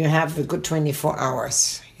there you have a good 24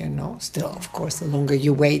 hours. Still, of course, the longer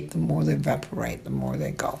you wait, the more they evaporate, the more they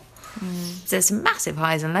go. There's some massive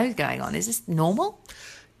highs and lows going on. Is this normal?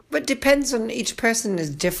 But depends on each person is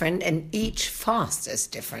different, and each fast is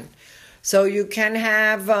different. So you can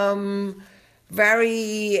have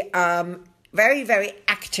very, very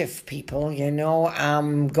active people,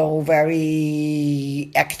 go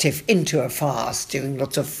very active into a fast, doing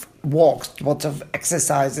lots of walks, lots of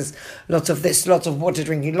exercises, lots of this, lots of water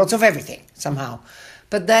drinking, lots of everything somehow.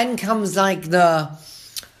 But then comes like the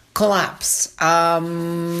collapse.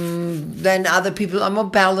 Then other people are more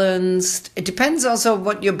balanced. It depends also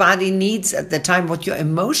what your body needs at the time, what your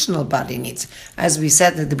emotional body needs. As we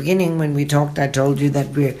said at the beginning when we talked, I told you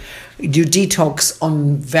that you detox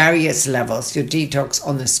on various levels. You detox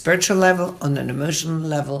on a spiritual level, on an emotional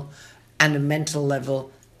level, and a mental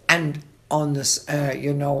level, and on this,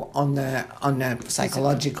 on a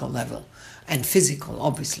psychological level, and physical,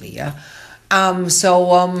 obviously, yeah.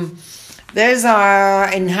 There's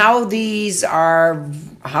how these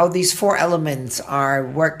 4 elements are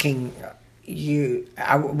working. You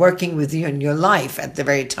are working with you in your life at the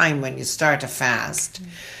very time when you start a fast.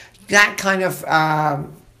 That kind of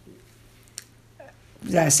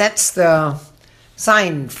sets the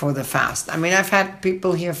sign for the fast. I mean, I've had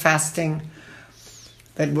people here fasting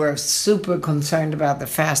that were super concerned about the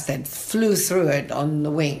fast, that flew through it on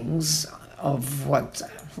the wings of what.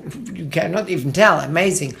 You cannot even tell.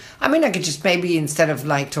 Amazing. I mean, I could just maybe, instead of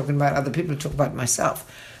like talking about other people, talk about myself.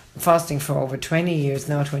 I'm fasting for over 20 years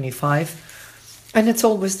now, 25. And it's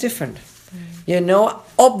always different. You know,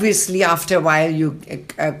 obviously after a while you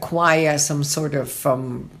acquire some sort of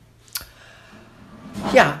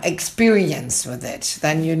experience with it.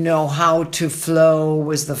 Then you know how to flow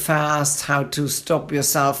with the fast, how to stop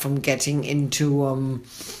yourself from getting into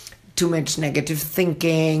too much negative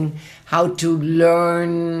thinking, how to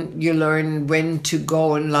learn. You learn when to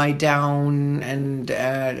go and lie down, and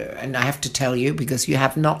I have to tell you, because you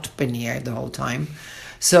have not been here the whole time.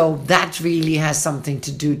 So that really has something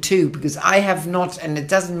to do too, because I have not, and it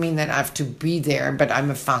doesn't mean that I have to be there, but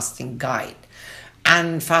I'm a fasting guide.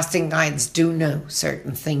 And fasting guides do know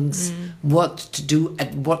certain things, what to do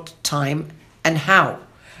at what time and how.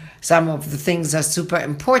 Some of the things are super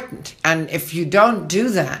important. And if you don't do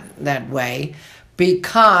that way,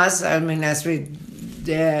 because, I mean,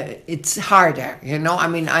 it's harder, you know. I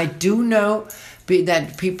mean, I do know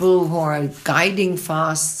that people who are guiding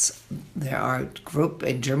fasts, there are a group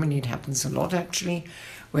in Germany, it happens a lot actually,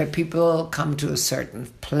 where people come to a certain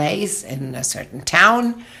place in a certain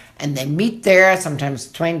town, and they meet there,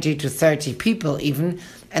 sometimes 20 to 30 people even,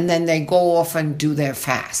 and then they go off and do their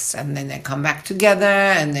fasts. And then they come back together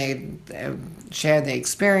and they share the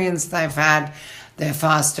experience they've had. Their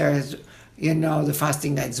fasters, you know, the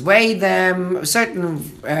fasting guides weigh them, certain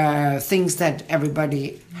things that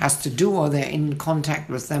everybody has to do, or they're in contact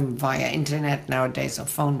with them via internet nowadays, or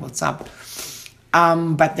phone, WhatsApp.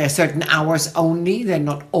 But there are certain hours only, they're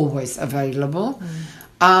not always available.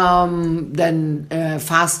 Then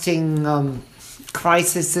fasting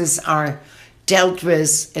crises are dealt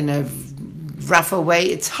with in a rougher way.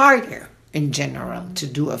 It's harder in general to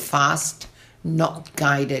do a fast, not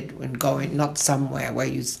guided when going, not somewhere where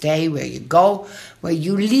you stay, where you go, where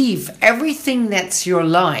you leave everything that's your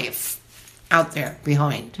life out there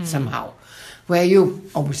behind somehow, where you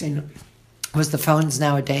obviously, with the phones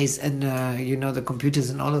nowadays and you know, the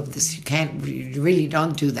computers and all of this, you really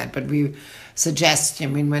don't do that. But we suggest, I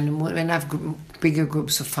mean, when I have bigger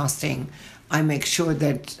groups of fasting, I make sure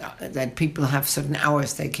that people have certain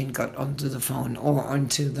hours they can get onto the phone or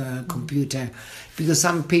onto the computer, because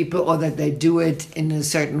some people, or that they do it in a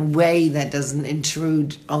certain way that doesn't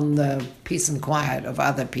intrude on the peace and quiet of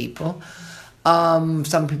other people.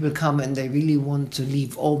 Some people come and they really want to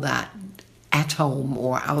leave all that at home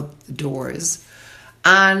or out the doors,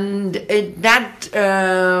 and that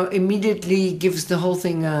immediately gives the whole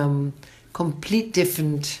thing complete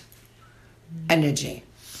different energy.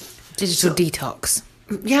 Digital detox.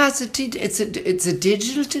 Yeah, it's a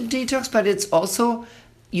digital detox, but it's also,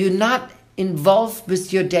 you're not involved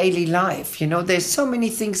with your daily life. You know, there's so many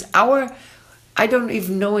things. I don't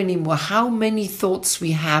even know anymore how many thoughts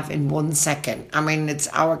we have in 1 second. I mean, it's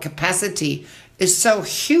our capacity is so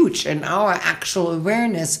huge, and our actual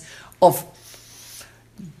awareness of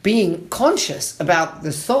being conscious about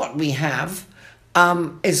the thought we have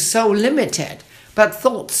is so limited. But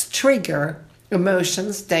thoughts trigger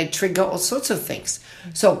emotions, they trigger all sorts of things.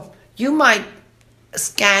 So you might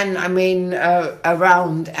scan,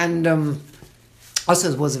 around, and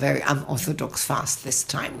also it was a very unorthodox fast this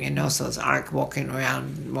time, you know, so it's Ark walking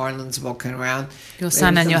around, Marlon's walking around. Your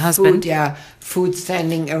son and your husband. Food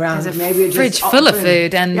standing around. There's a fridge full of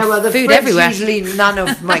food and the food fridge, everywhere. Usually none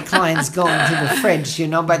of my clients go into the fridge, you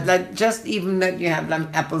know, but like just even that you have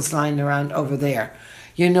apples lying around over there.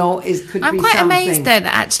 You know, it could be something. I'm quite amazed though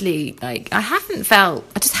that actually, like, I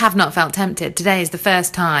just have not felt tempted. Today is the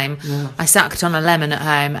first time I sucked on a lemon at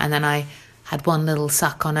home, and then I had one little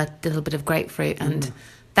suck on a little bit of grapefruit, and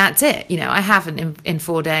that's it. You know, I haven't in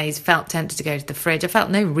 4 days felt tempted to go to the fridge. I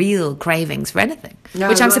felt no real cravings for anything,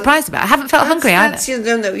 which I'm surprised about. I haven't felt hungry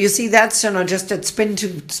either. You see, that's, you know, just that spin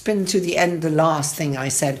to the end, the last thing I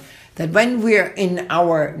said, that when we're in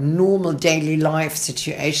our normal daily life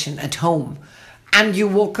situation at home, and you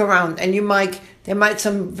walk around, and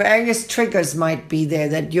some various triggers might be there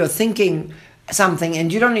that you're thinking something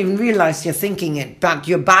and you don't even realize you're thinking it, but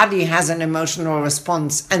your body has an emotional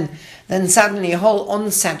response, and then suddenly a whole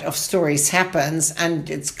onset of stories happens, and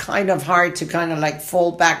it's kind of hard to kind of like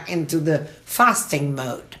fall back into the fasting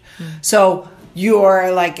mode. So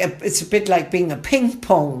you're like, it's a bit like being a ping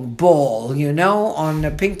pong ball, you know, on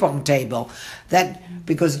a ping pong table.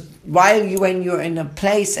 Because when you're in a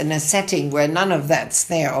place, in a setting where none of that's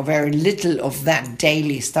there, or very little of that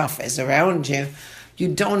daily stuff is around you, you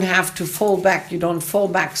don't have to fall back. You don't fall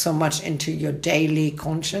back so much into your daily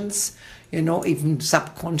conscience, you know, even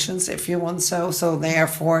subconscious if you want so. So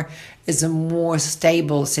therefore, it's a more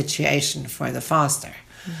stable situation for the faster.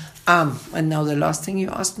 And now the last thing you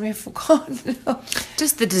asked me, I forgot.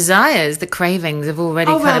 Just the desires, the cravings have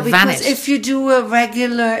already kind of vanished. If you do a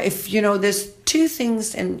regular, there's two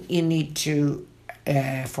things and you need to,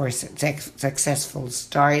 for a successful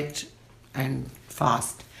start and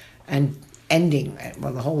fast and ending,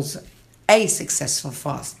 well, the whole a successful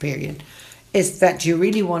fast period is that you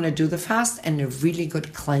really want to do the fast and a really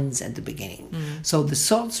good cleanse at the beginning. So the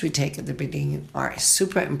salts we take at the beginning are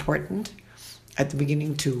super important at the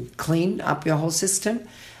beginning to clean up your whole system.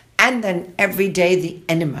 And then every day the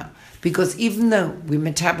enema. Because even though we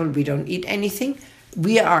don't eat anything,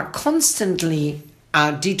 we are constantly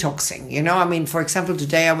detoxing. You know, I mean, for example,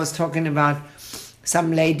 today I was talking about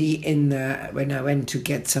some lady when I went to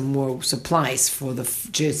get some more supplies for the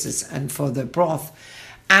juices and for the broth.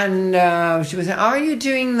 And she was saying, are you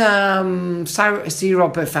doing the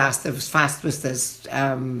syrup fast? The fast with this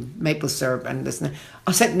maple syrup and this.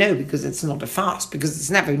 I said no, because it's not a fast, because it's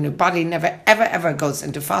never, your body never, ever, ever goes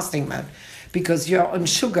into fasting mode. Because you're on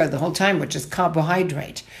sugar the whole time, which is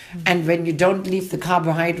carbohydrate. And when you don't leave the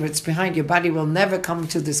carbohydrates behind, your body will never come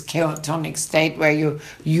to this ketonic state where you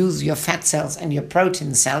use your fat cells and your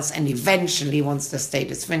protein cells. And eventually, once the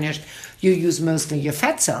state is finished, you use mostly your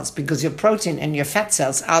fat cells, because your protein and your fat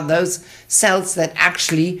cells are those cells that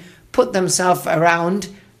actually put themselves around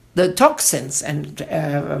the toxins.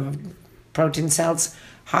 And protein cells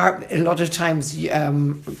are a lot of times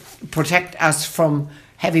protect us from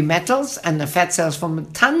heavy metals, and the fat cells from a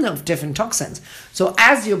ton of different toxins. So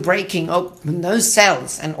as you're breaking open those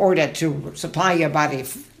cells in order to supply your body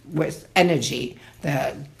with energy,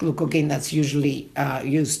 the glucogen that's usually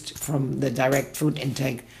used from the direct food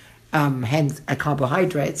intake, hence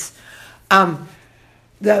carbohydrates,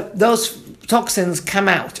 those toxins come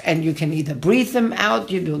out, and you can either breathe them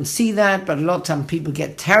out, you don't see that, but a lot of time people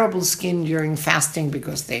get terrible skin during fasting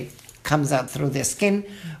because they comes out through their skin.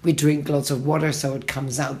 We drink lots of water, so it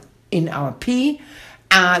comes out in our pee.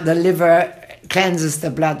 The liver cleanses the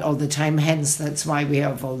blood all the time, hence that's why we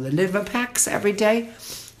have all the liver packs every day.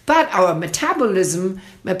 But our metabolism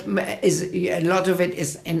is, a lot of it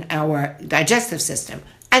is in our digestive system,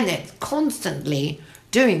 and it's constantly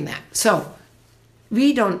doing that. So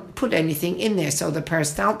we don't put anything in there, so the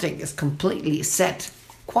peristaltic is completely set,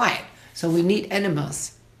 quiet. So we need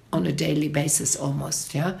enemas on a daily basis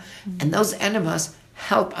almost, yeah? And those enemas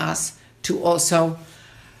help us to also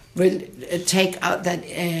take out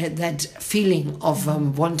that feeling of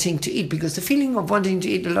wanting to eat, because the feeling of wanting to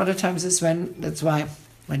eat a lot of times is that's why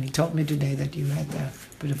when he told me today that you had a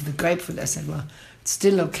bit of the grapefruit, I said, well, it's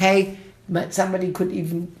still okay, but somebody could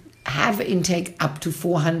even have intake up to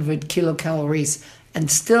 400 kilocalories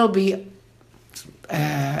and still be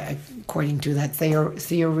according to that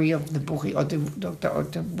theory of the Buchinger, or the Dr.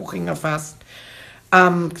 Otto Buchinger fast,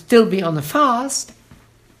 still be on a fast.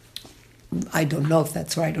 I don't know if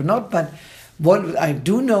that's right or not, but what I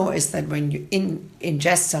do know is that when you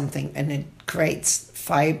ingest something and it creates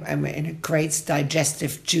fiber, and it creates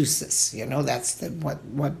digestive juices, you know, that's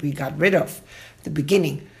what we got rid of at the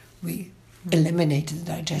beginning. We eliminated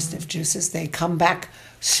the digestive juices. They come back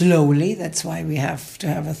slowly. That's why we have to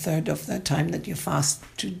have a third of the time that you fast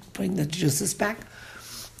to bring the juices back.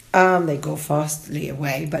 They go fastly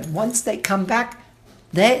away, but once they come back,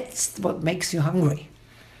 that's what makes you hungry.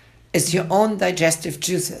 It's your own digestive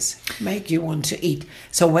juices make you want to eat.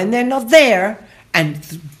 So when they're not there,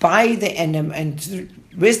 and by the enema and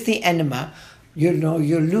with the enema, you know,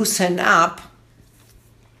 you loosen up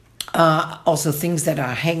also things that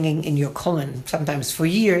are hanging in your colon, sometimes for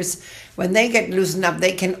years. When they get loosened up,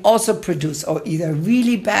 they can also produce or either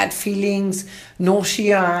really bad feelings,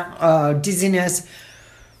 nausea, dizziness.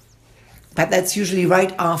 But that's usually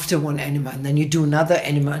right after one enema, and then you do another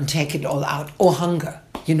enema and take it all out, or hunger.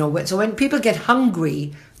 You know, so when people get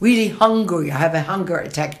hungry, really hungry, have a hunger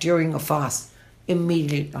attack during a fast,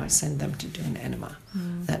 immediately I send them to do an enema.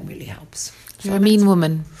 That really helps. You're a mean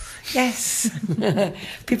woman. Yes.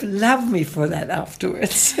 People love me for that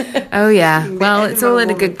afterwards. Oh, yeah. Well, it's all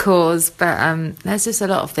in a good cause, but there's just a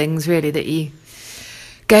lot of things, really, that you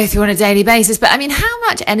go through on a daily basis. But, I mean, how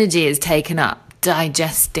much energy is taken up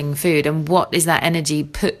digesting food, and what is that energy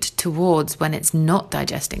put towards when it's not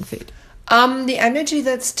digesting food? The energy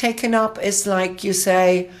that's taken up is, like you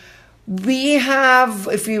say, we have,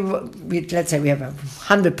 let's say we have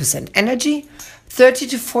 100% energy, 30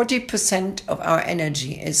 to 40% of our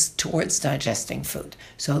energy is towards digesting food.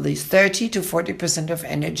 So these 30 to 40% of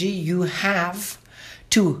energy you have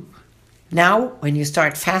to, now when you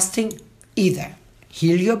start fasting, either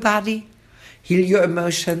heal your body, heal your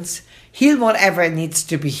emotions, heal whatever needs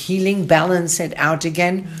to be healing, balance it out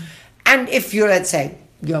again. And if you're, let's say,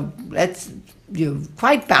 you're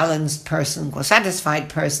quite balanced person, or satisfied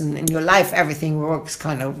person in your life, everything works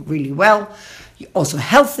kind of really well, you're also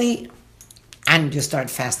healthy, and you start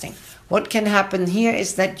fasting. What can happen here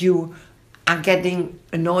is that you are getting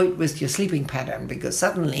annoyed with your sleeping pattern, because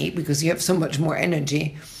suddenly, because you have so much more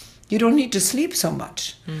energy, you don't need to sleep so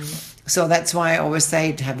much. So that's why I always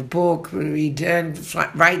say to have a book, read,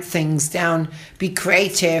 write things down, be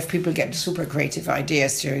creative. People get super creative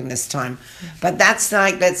ideas during this time. But that's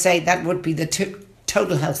like, let's say that would be the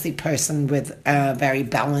total healthy person with a very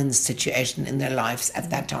balanced situation in their lives at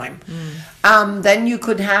that time. Then you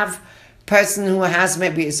could have person who has,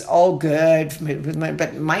 maybe it's all good,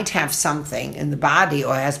 but might have something in the body,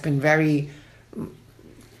 or has been very,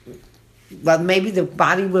 well, maybe the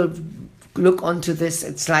body will look onto this.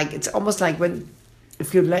 It's almost like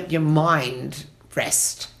if you let your mind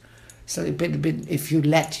rest. So a bit, if you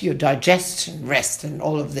let your digestion rest and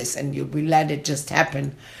all of this, and we let it just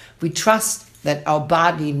happen, we trust that our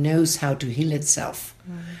body knows how to heal itself.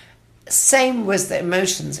 Same with the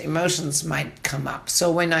emotions. Emotions might come up.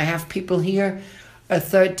 So when I have people here, a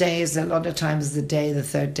third day is a lot of times the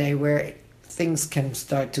third day, where things can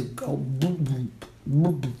start to go boom, boom,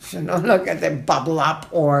 boom, boom, look at them bubble up,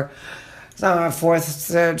 or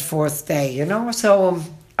fourth day, So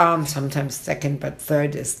sometimes second, but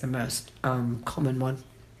third is the most common one.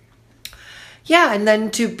 Yeah, and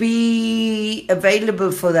then to be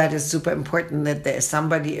available for that is super important, that there's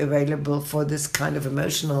somebody available for this kind of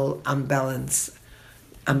emotional unbalance,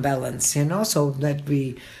 so that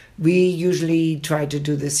we usually try to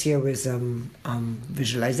do this here with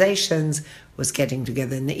visualizations, with getting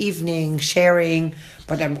together in the evening, sharing,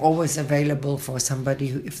 but I'm always available for somebody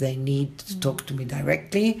who, if they need to talk to me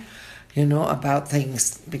directly, about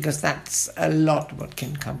things, because that's a lot what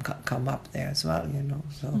can come up there as well,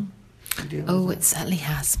 so... Oh, it certainly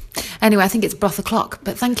has. Anyway, I think it's broth o'clock,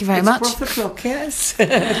 but thank you very much. It's broth o'clock, yes.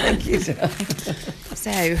 Thank you.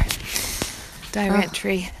 So, diary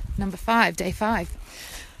entry number 5, day 5.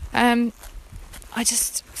 I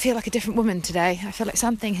just feel like a different woman today. I feel like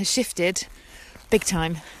something has shifted big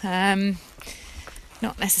time.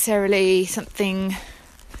 Not necessarily something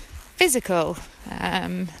physical.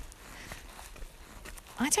 I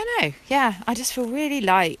don't know. Yeah, I just feel really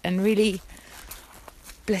light and really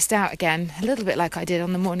blissed out again, a little bit like I did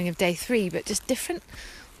on the morning of day 3, but just different,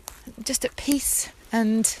 just at peace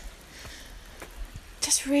and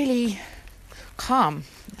just really calm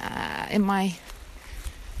in my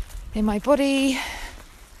body.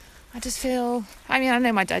 I just feel, I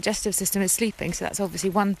know my digestive system is sleeping, so that's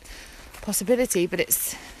obviously one possibility, but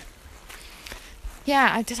it's,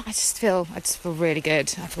 yeah, I just feel really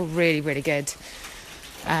good. I feel really, really good.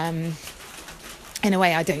 In a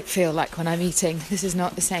way I don't feel like when I'm eating. This is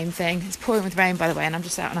not the same thing. It's pouring with rain, by the way, and I'm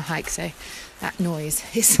just out on a hike, so that noise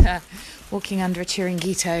is walking under a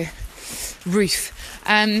Chiringuito roof.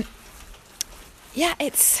 Yeah,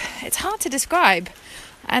 it's hard to describe.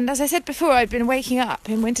 And as I said before, I'd been waking up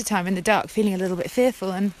in wintertime in the dark, feeling a little bit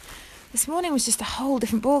fearful, and this morning was just a whole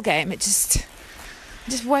different ball game. I just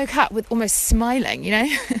woke up with almost smiling,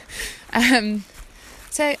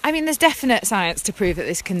 So, there's definite science to prove that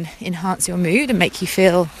this can enhance your mood and make you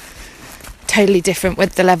feel totally different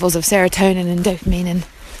with the levels of serotonin and dopamine and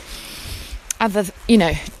other,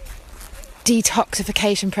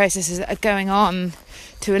 detoxification processes that are going on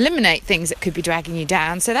to eliminate things that could be dragging you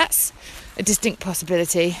down. So that's a distinct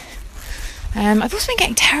possibility. I've also been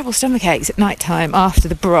getting terrible stomach aches at night time after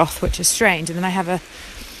the broth, which is strange. And then I have a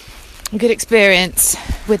good experience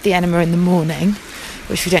with the enema in the morning,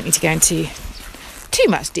 which we don't need to go into too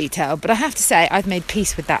much detail, but I have to say I've made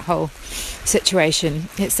peace with that whole situation.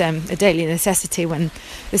 It's a daily necessity when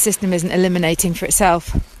the system isn't eliminating for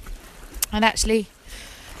itself, and actually,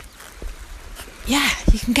 yeah,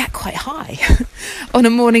 you can get quite high on a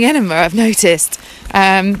morning enema. I've noticed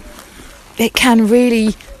it can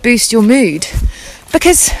really boost your mood,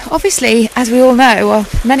 because obviously, as we all know, well,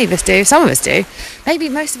 many of us do, some of us do, maybe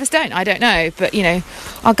most of us don't, I don't know, but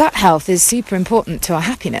our gut health is super important to our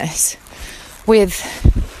happiness, with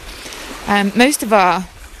most of our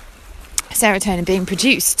serotonin being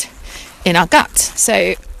produced in our gut.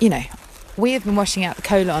 So, we have been washing out the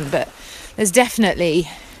colon, but there's definitely,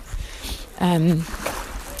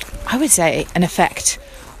 I would say, an effect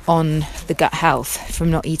on the gut health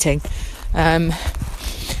from not eating, and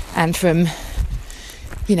from,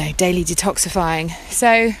 daily detoxifying.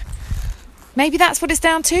 So maybe that's what it's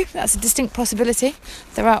down to. That's a distinct possibility.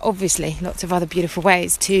 There are obviously lots of other beautiful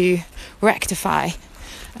ways to rectify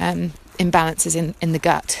imbalances in the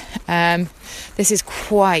gut. This is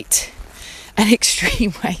quite an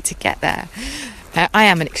extreme way to get there. I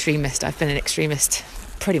am an extremist. I've been an extremist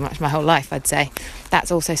pretty much my whole life, I'd say.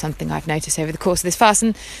 That's also something I've noticed over the course of this fast,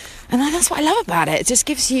 and that's what I love about it. It just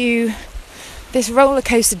gives you this roller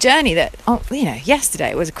coaster journey that,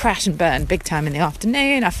 yesterday it was a crash and burn big time in the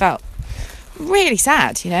afternoon. I felt really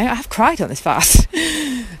sad, you know. I have cried on this fast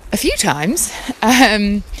a few times,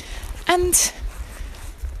 and it's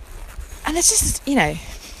just, you know,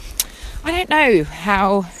 I don't know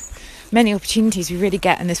how many opportunities we really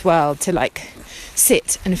get in this world to like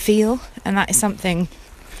sit and feel, and that is something,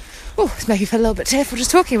 it's making me feel a little bit tearful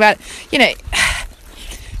just talking about it. You know,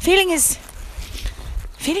 feeling is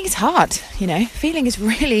hard, you know. Feeling is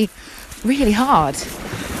really, really hard,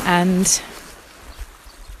 and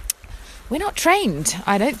we're not trained,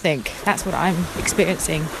 I don't think. That's what I'm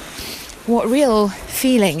experiencing. What real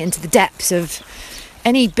feeling into the depths of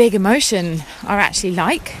any big emotion are actually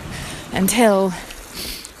like, until,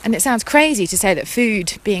 and it sounds crazy to say that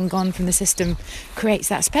food being gone from the system creates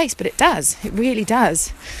that space, but it does. It really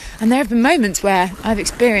does. And there have been moments where I've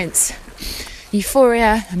experienced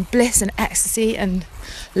euphoria and bliss and ecstasy and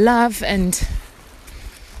love, and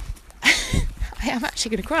I'm actually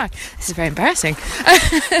going to cry. This is very embarrassing.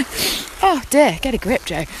 Oh dear, get a grip,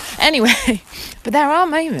 Joe. Anyway, but there are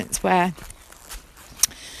moments where,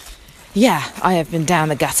 I have been down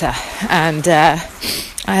the gutter, and I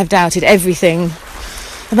have doubted everything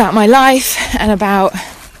about my life and about,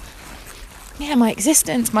 my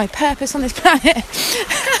existence, my purpose on this planet.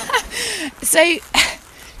 So,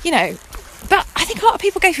 you know, but I think a lot of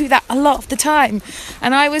people go through that a lot of the time,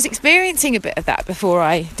 and I was experiencing a bit of that before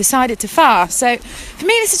I decided to fast. So for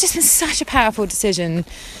me, this has just been such a powerful decision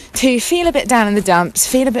to feel a bit down in the dumps,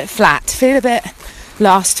 feel a bit flat, feel a bit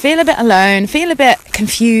lost, feel a bit alone, feel a bit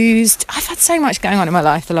confused. I've had so much going on in my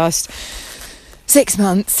life the last 6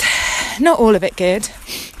 months, not all of it good.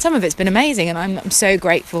 Some of it's been amazing, and I'm so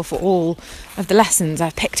grateful for all of the lessons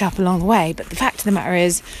I've picked up along the way. But the fact of the matter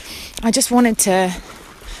is, I just wanted to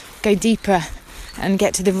go deeper and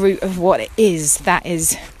get to the root of what it is that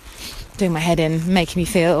is doing my head in, making me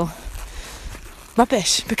feel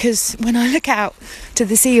rubbish. Because when I look out to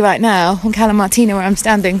the sea right now on Cala Martina, where I'm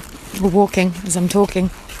standing or walking as I'm talking,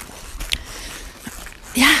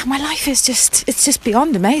 my life is just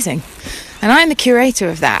beyond amazing, and I'm the curator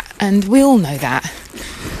of that, and we all know that.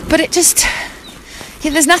 But it just,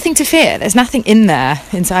 there's nothing to fear. There's nothing in there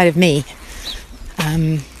inside of me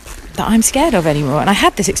that I'm scared of anymore. And I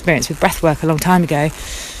had this experience with breathwork a long time ago.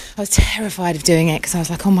 I was terrified of doing it because I was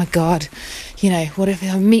like, oh my God, what if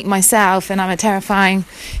I meet myself and I'm a terrifying,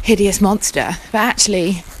 hideous monster? But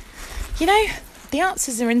actually, the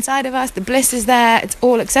answers are inside of us. The bliss is there. It's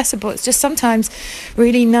all accessible. It's just sometimes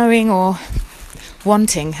really knowing or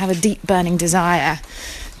wanting, have a deep burning desire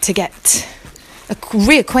to get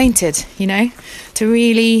reacquainted, to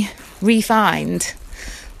really re-find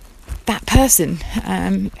that person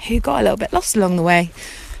who got a little bit lost along the way.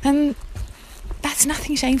 And that's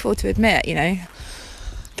nothing shameful to admit,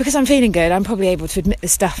 because I'm feeling good, I'm probably able to admit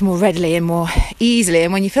this stuff more readily and more easily.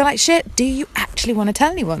 And when you feel like shit, do you actually want to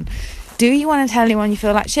tell anyone? Do you want to tell anyone you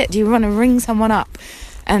feel like shit? Do you want to ring someone up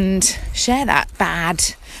and share that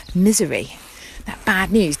bad misery, that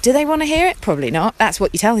bad news? Do they want to hear it? Probably not. That's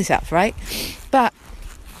what you tell yourself, right? But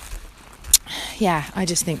I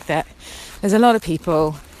just think that there's a lot of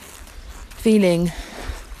people feeling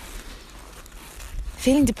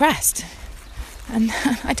depressed, and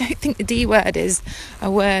I don't think the D word is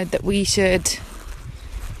a word that we should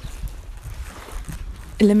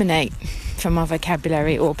eliminate from our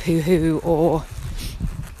vocabulary, or poo-hoo, or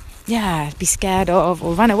be scared of,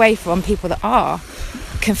 or run away from people that are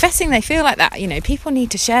confessing they feel like that. People need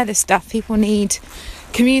to share this stuff. People need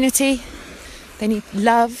community, they need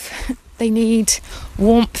love, they need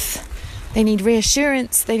warmth, they need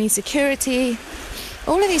reassurance, they need security,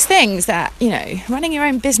 all of these things that, running your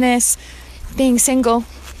own business, being single,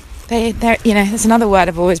 there's another word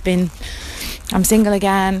I've always been, I'm single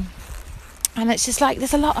again. And it's just like,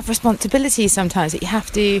 there's a lot of responsibilities sometimes that you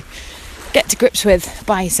have to get to grips with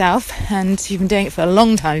by yourself. And you've been doing it for a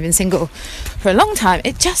long time, you've been single for a long time,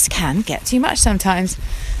 it just can get too much sometimes.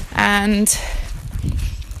 And,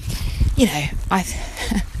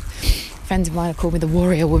 friends of mine have called me the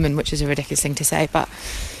warrior woman, which is a ridiculous thing to say, but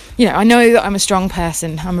I know that I'm a strong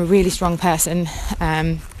person. I'm a really strong person,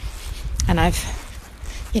 and I've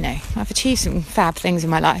achieved some fab things in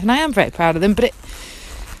my life, and I am very proud of them. But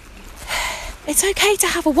it's okay to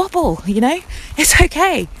have a wobble. It's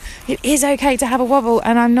okay. It is okay to have a wobble,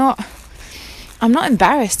 and I'm not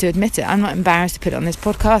embarrassed to admit it. I'm not embarrassed to put it on this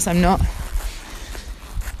podcast. I'm not.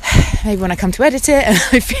 Maybe when I come to edit it and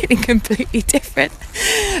I'm feeling completely different,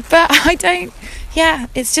 but I don't.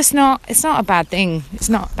 It's just not. It's not a bad thing. It's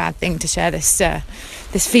not a bad thing to share this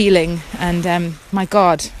feeling. And my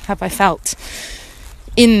God, have I felt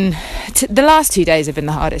the last 2 days have been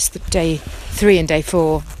the hardest. Day 3 and day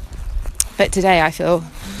 4, but today I feel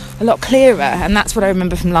a lot clearer, and that's what I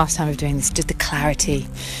remember from last time of doing this, just the clarity.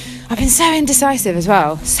 I've been so indecisive as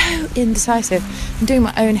well, so indecisive. I'm doing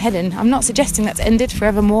my own head in. I'm not suggesting that's ended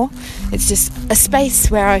forevermore. It's just a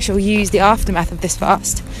space where I shall use the aftermath of this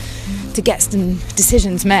fast to get some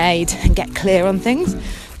decisions made and get clear on things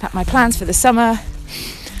about my plans for the summer.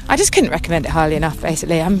 I just couldn't recommend it highly enough,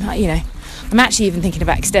 basically. I'm actually even thinking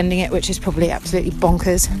about extending it, which is probably absolutely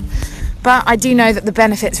bonkers. But I do know that the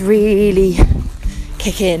benefits really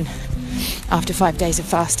kick in after 5 days of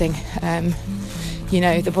fasting.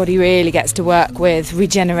 The body really gets to work with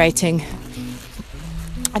regenerating.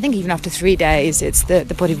 I think even after 3 days, it's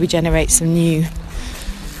the body regenerates some new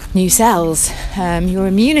cells. Your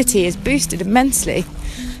immunity is boosted immensely.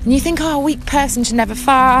 And you think, a weak person should never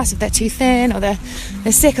fast if they're too thin, or they're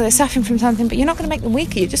sick, or they're suffering from something, but you're not going to make them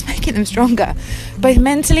weaker, you're just making them stronger, both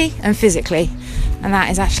mentally and physically. And that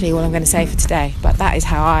is actually all I'm going to say for today. But that is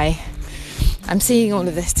how I'm seeing all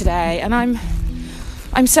of this today, and I'm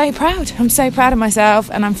so proud. I'm so proud of myself,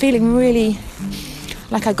 and I'm feeling really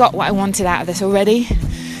like I got what I wanted out of this already.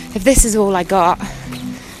 If this is all I got,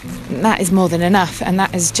 that is more than enough, and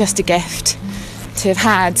that is just a gift to have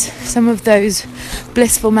had some of those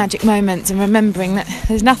blissful magic moments, and remembering that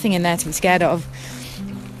there's nothing in there to be scared of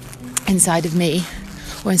inside of me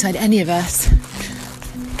or inside any of us.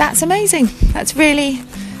 That's amazing. That's really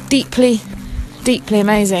deeply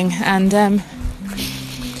amazing. And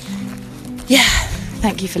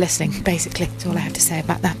thank you for listening, basically. That's all I have to say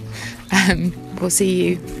about that. We'll see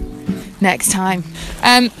you next time.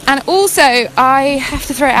 And also, I have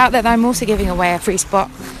to throw it out there that I'm also giving away a free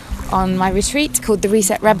spot on my retreat called the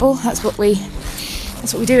Reset Rebel. That's what we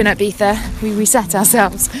do in Ibiza. We reset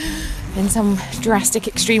ourselves in some drastic,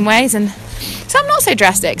 extreme ways, and some not so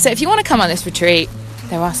drastic. So if you want to come on this retreat,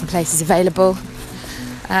 there are some places available.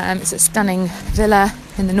 It's a stunning villa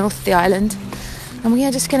in the north of the island, and we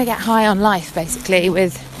are just going to get high on life, basically,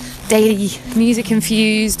 with daily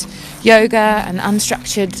music-infused yoga and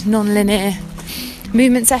unstructured, non-linear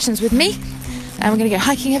movement sessions with me. And we're going to go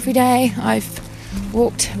hiking every day. I've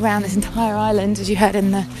walked around this entire island, as you heard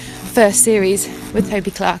in the first series with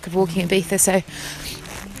Toby Clark of Walking Ibiza, so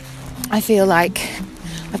I feel like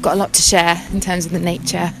I've got a lot to share in terms of the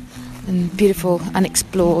nature and beautiful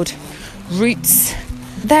unexplored routes.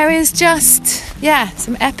 There is just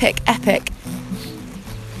some epic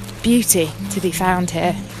beauty to be found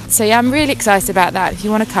here. So I'm really excited about that. If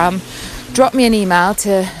you want to come, drop me an email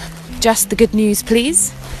to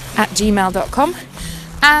justthegoodnewsplease@gmail.com.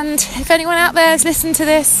 And if anyone out there has listened to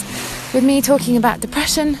this with me talking about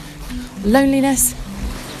depression, loneliness,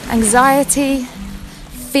 anxiety,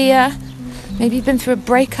 fear, maybe you've been through a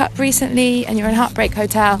breakup recently and you're in Heartbreak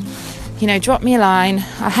Hotel, drop me a line.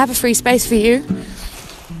 I have a free space for you.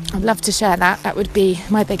 I'd love to share that. That would be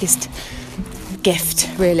my biggest gift,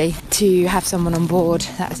 really, to have someone on board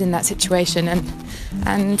that is in that situation,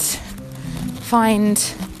 and find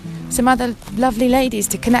some other lovely ladies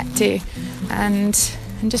to connect to and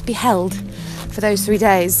just be held for those 3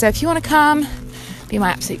 days. So if you want to come, it'd be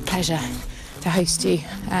my absolute pleasure to host you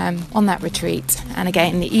on that retreat. And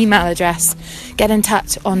again, the email address, get in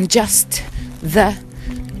touch on Just the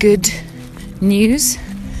Good News,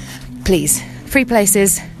 please. Free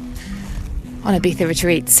places on Ibiza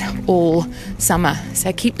retreats all summer.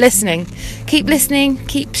 So keep listening, keep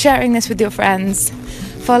sharing this with your friends.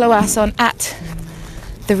 Follow us on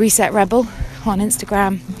 @The Reset Rebel on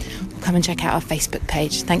Instagram. Come and check out our Facebook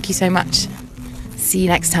page. Thank you so much. See you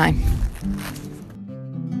next time.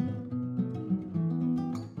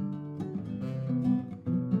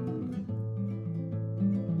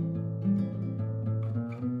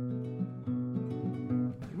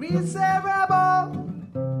 Reset Rebel.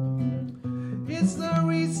 It's the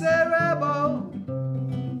Reset Rebel.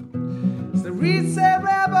 It's the Reset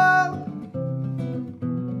Rebel.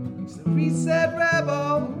 It's the Reset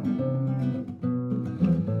Rebel.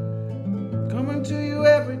 Coming to you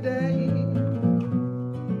every day.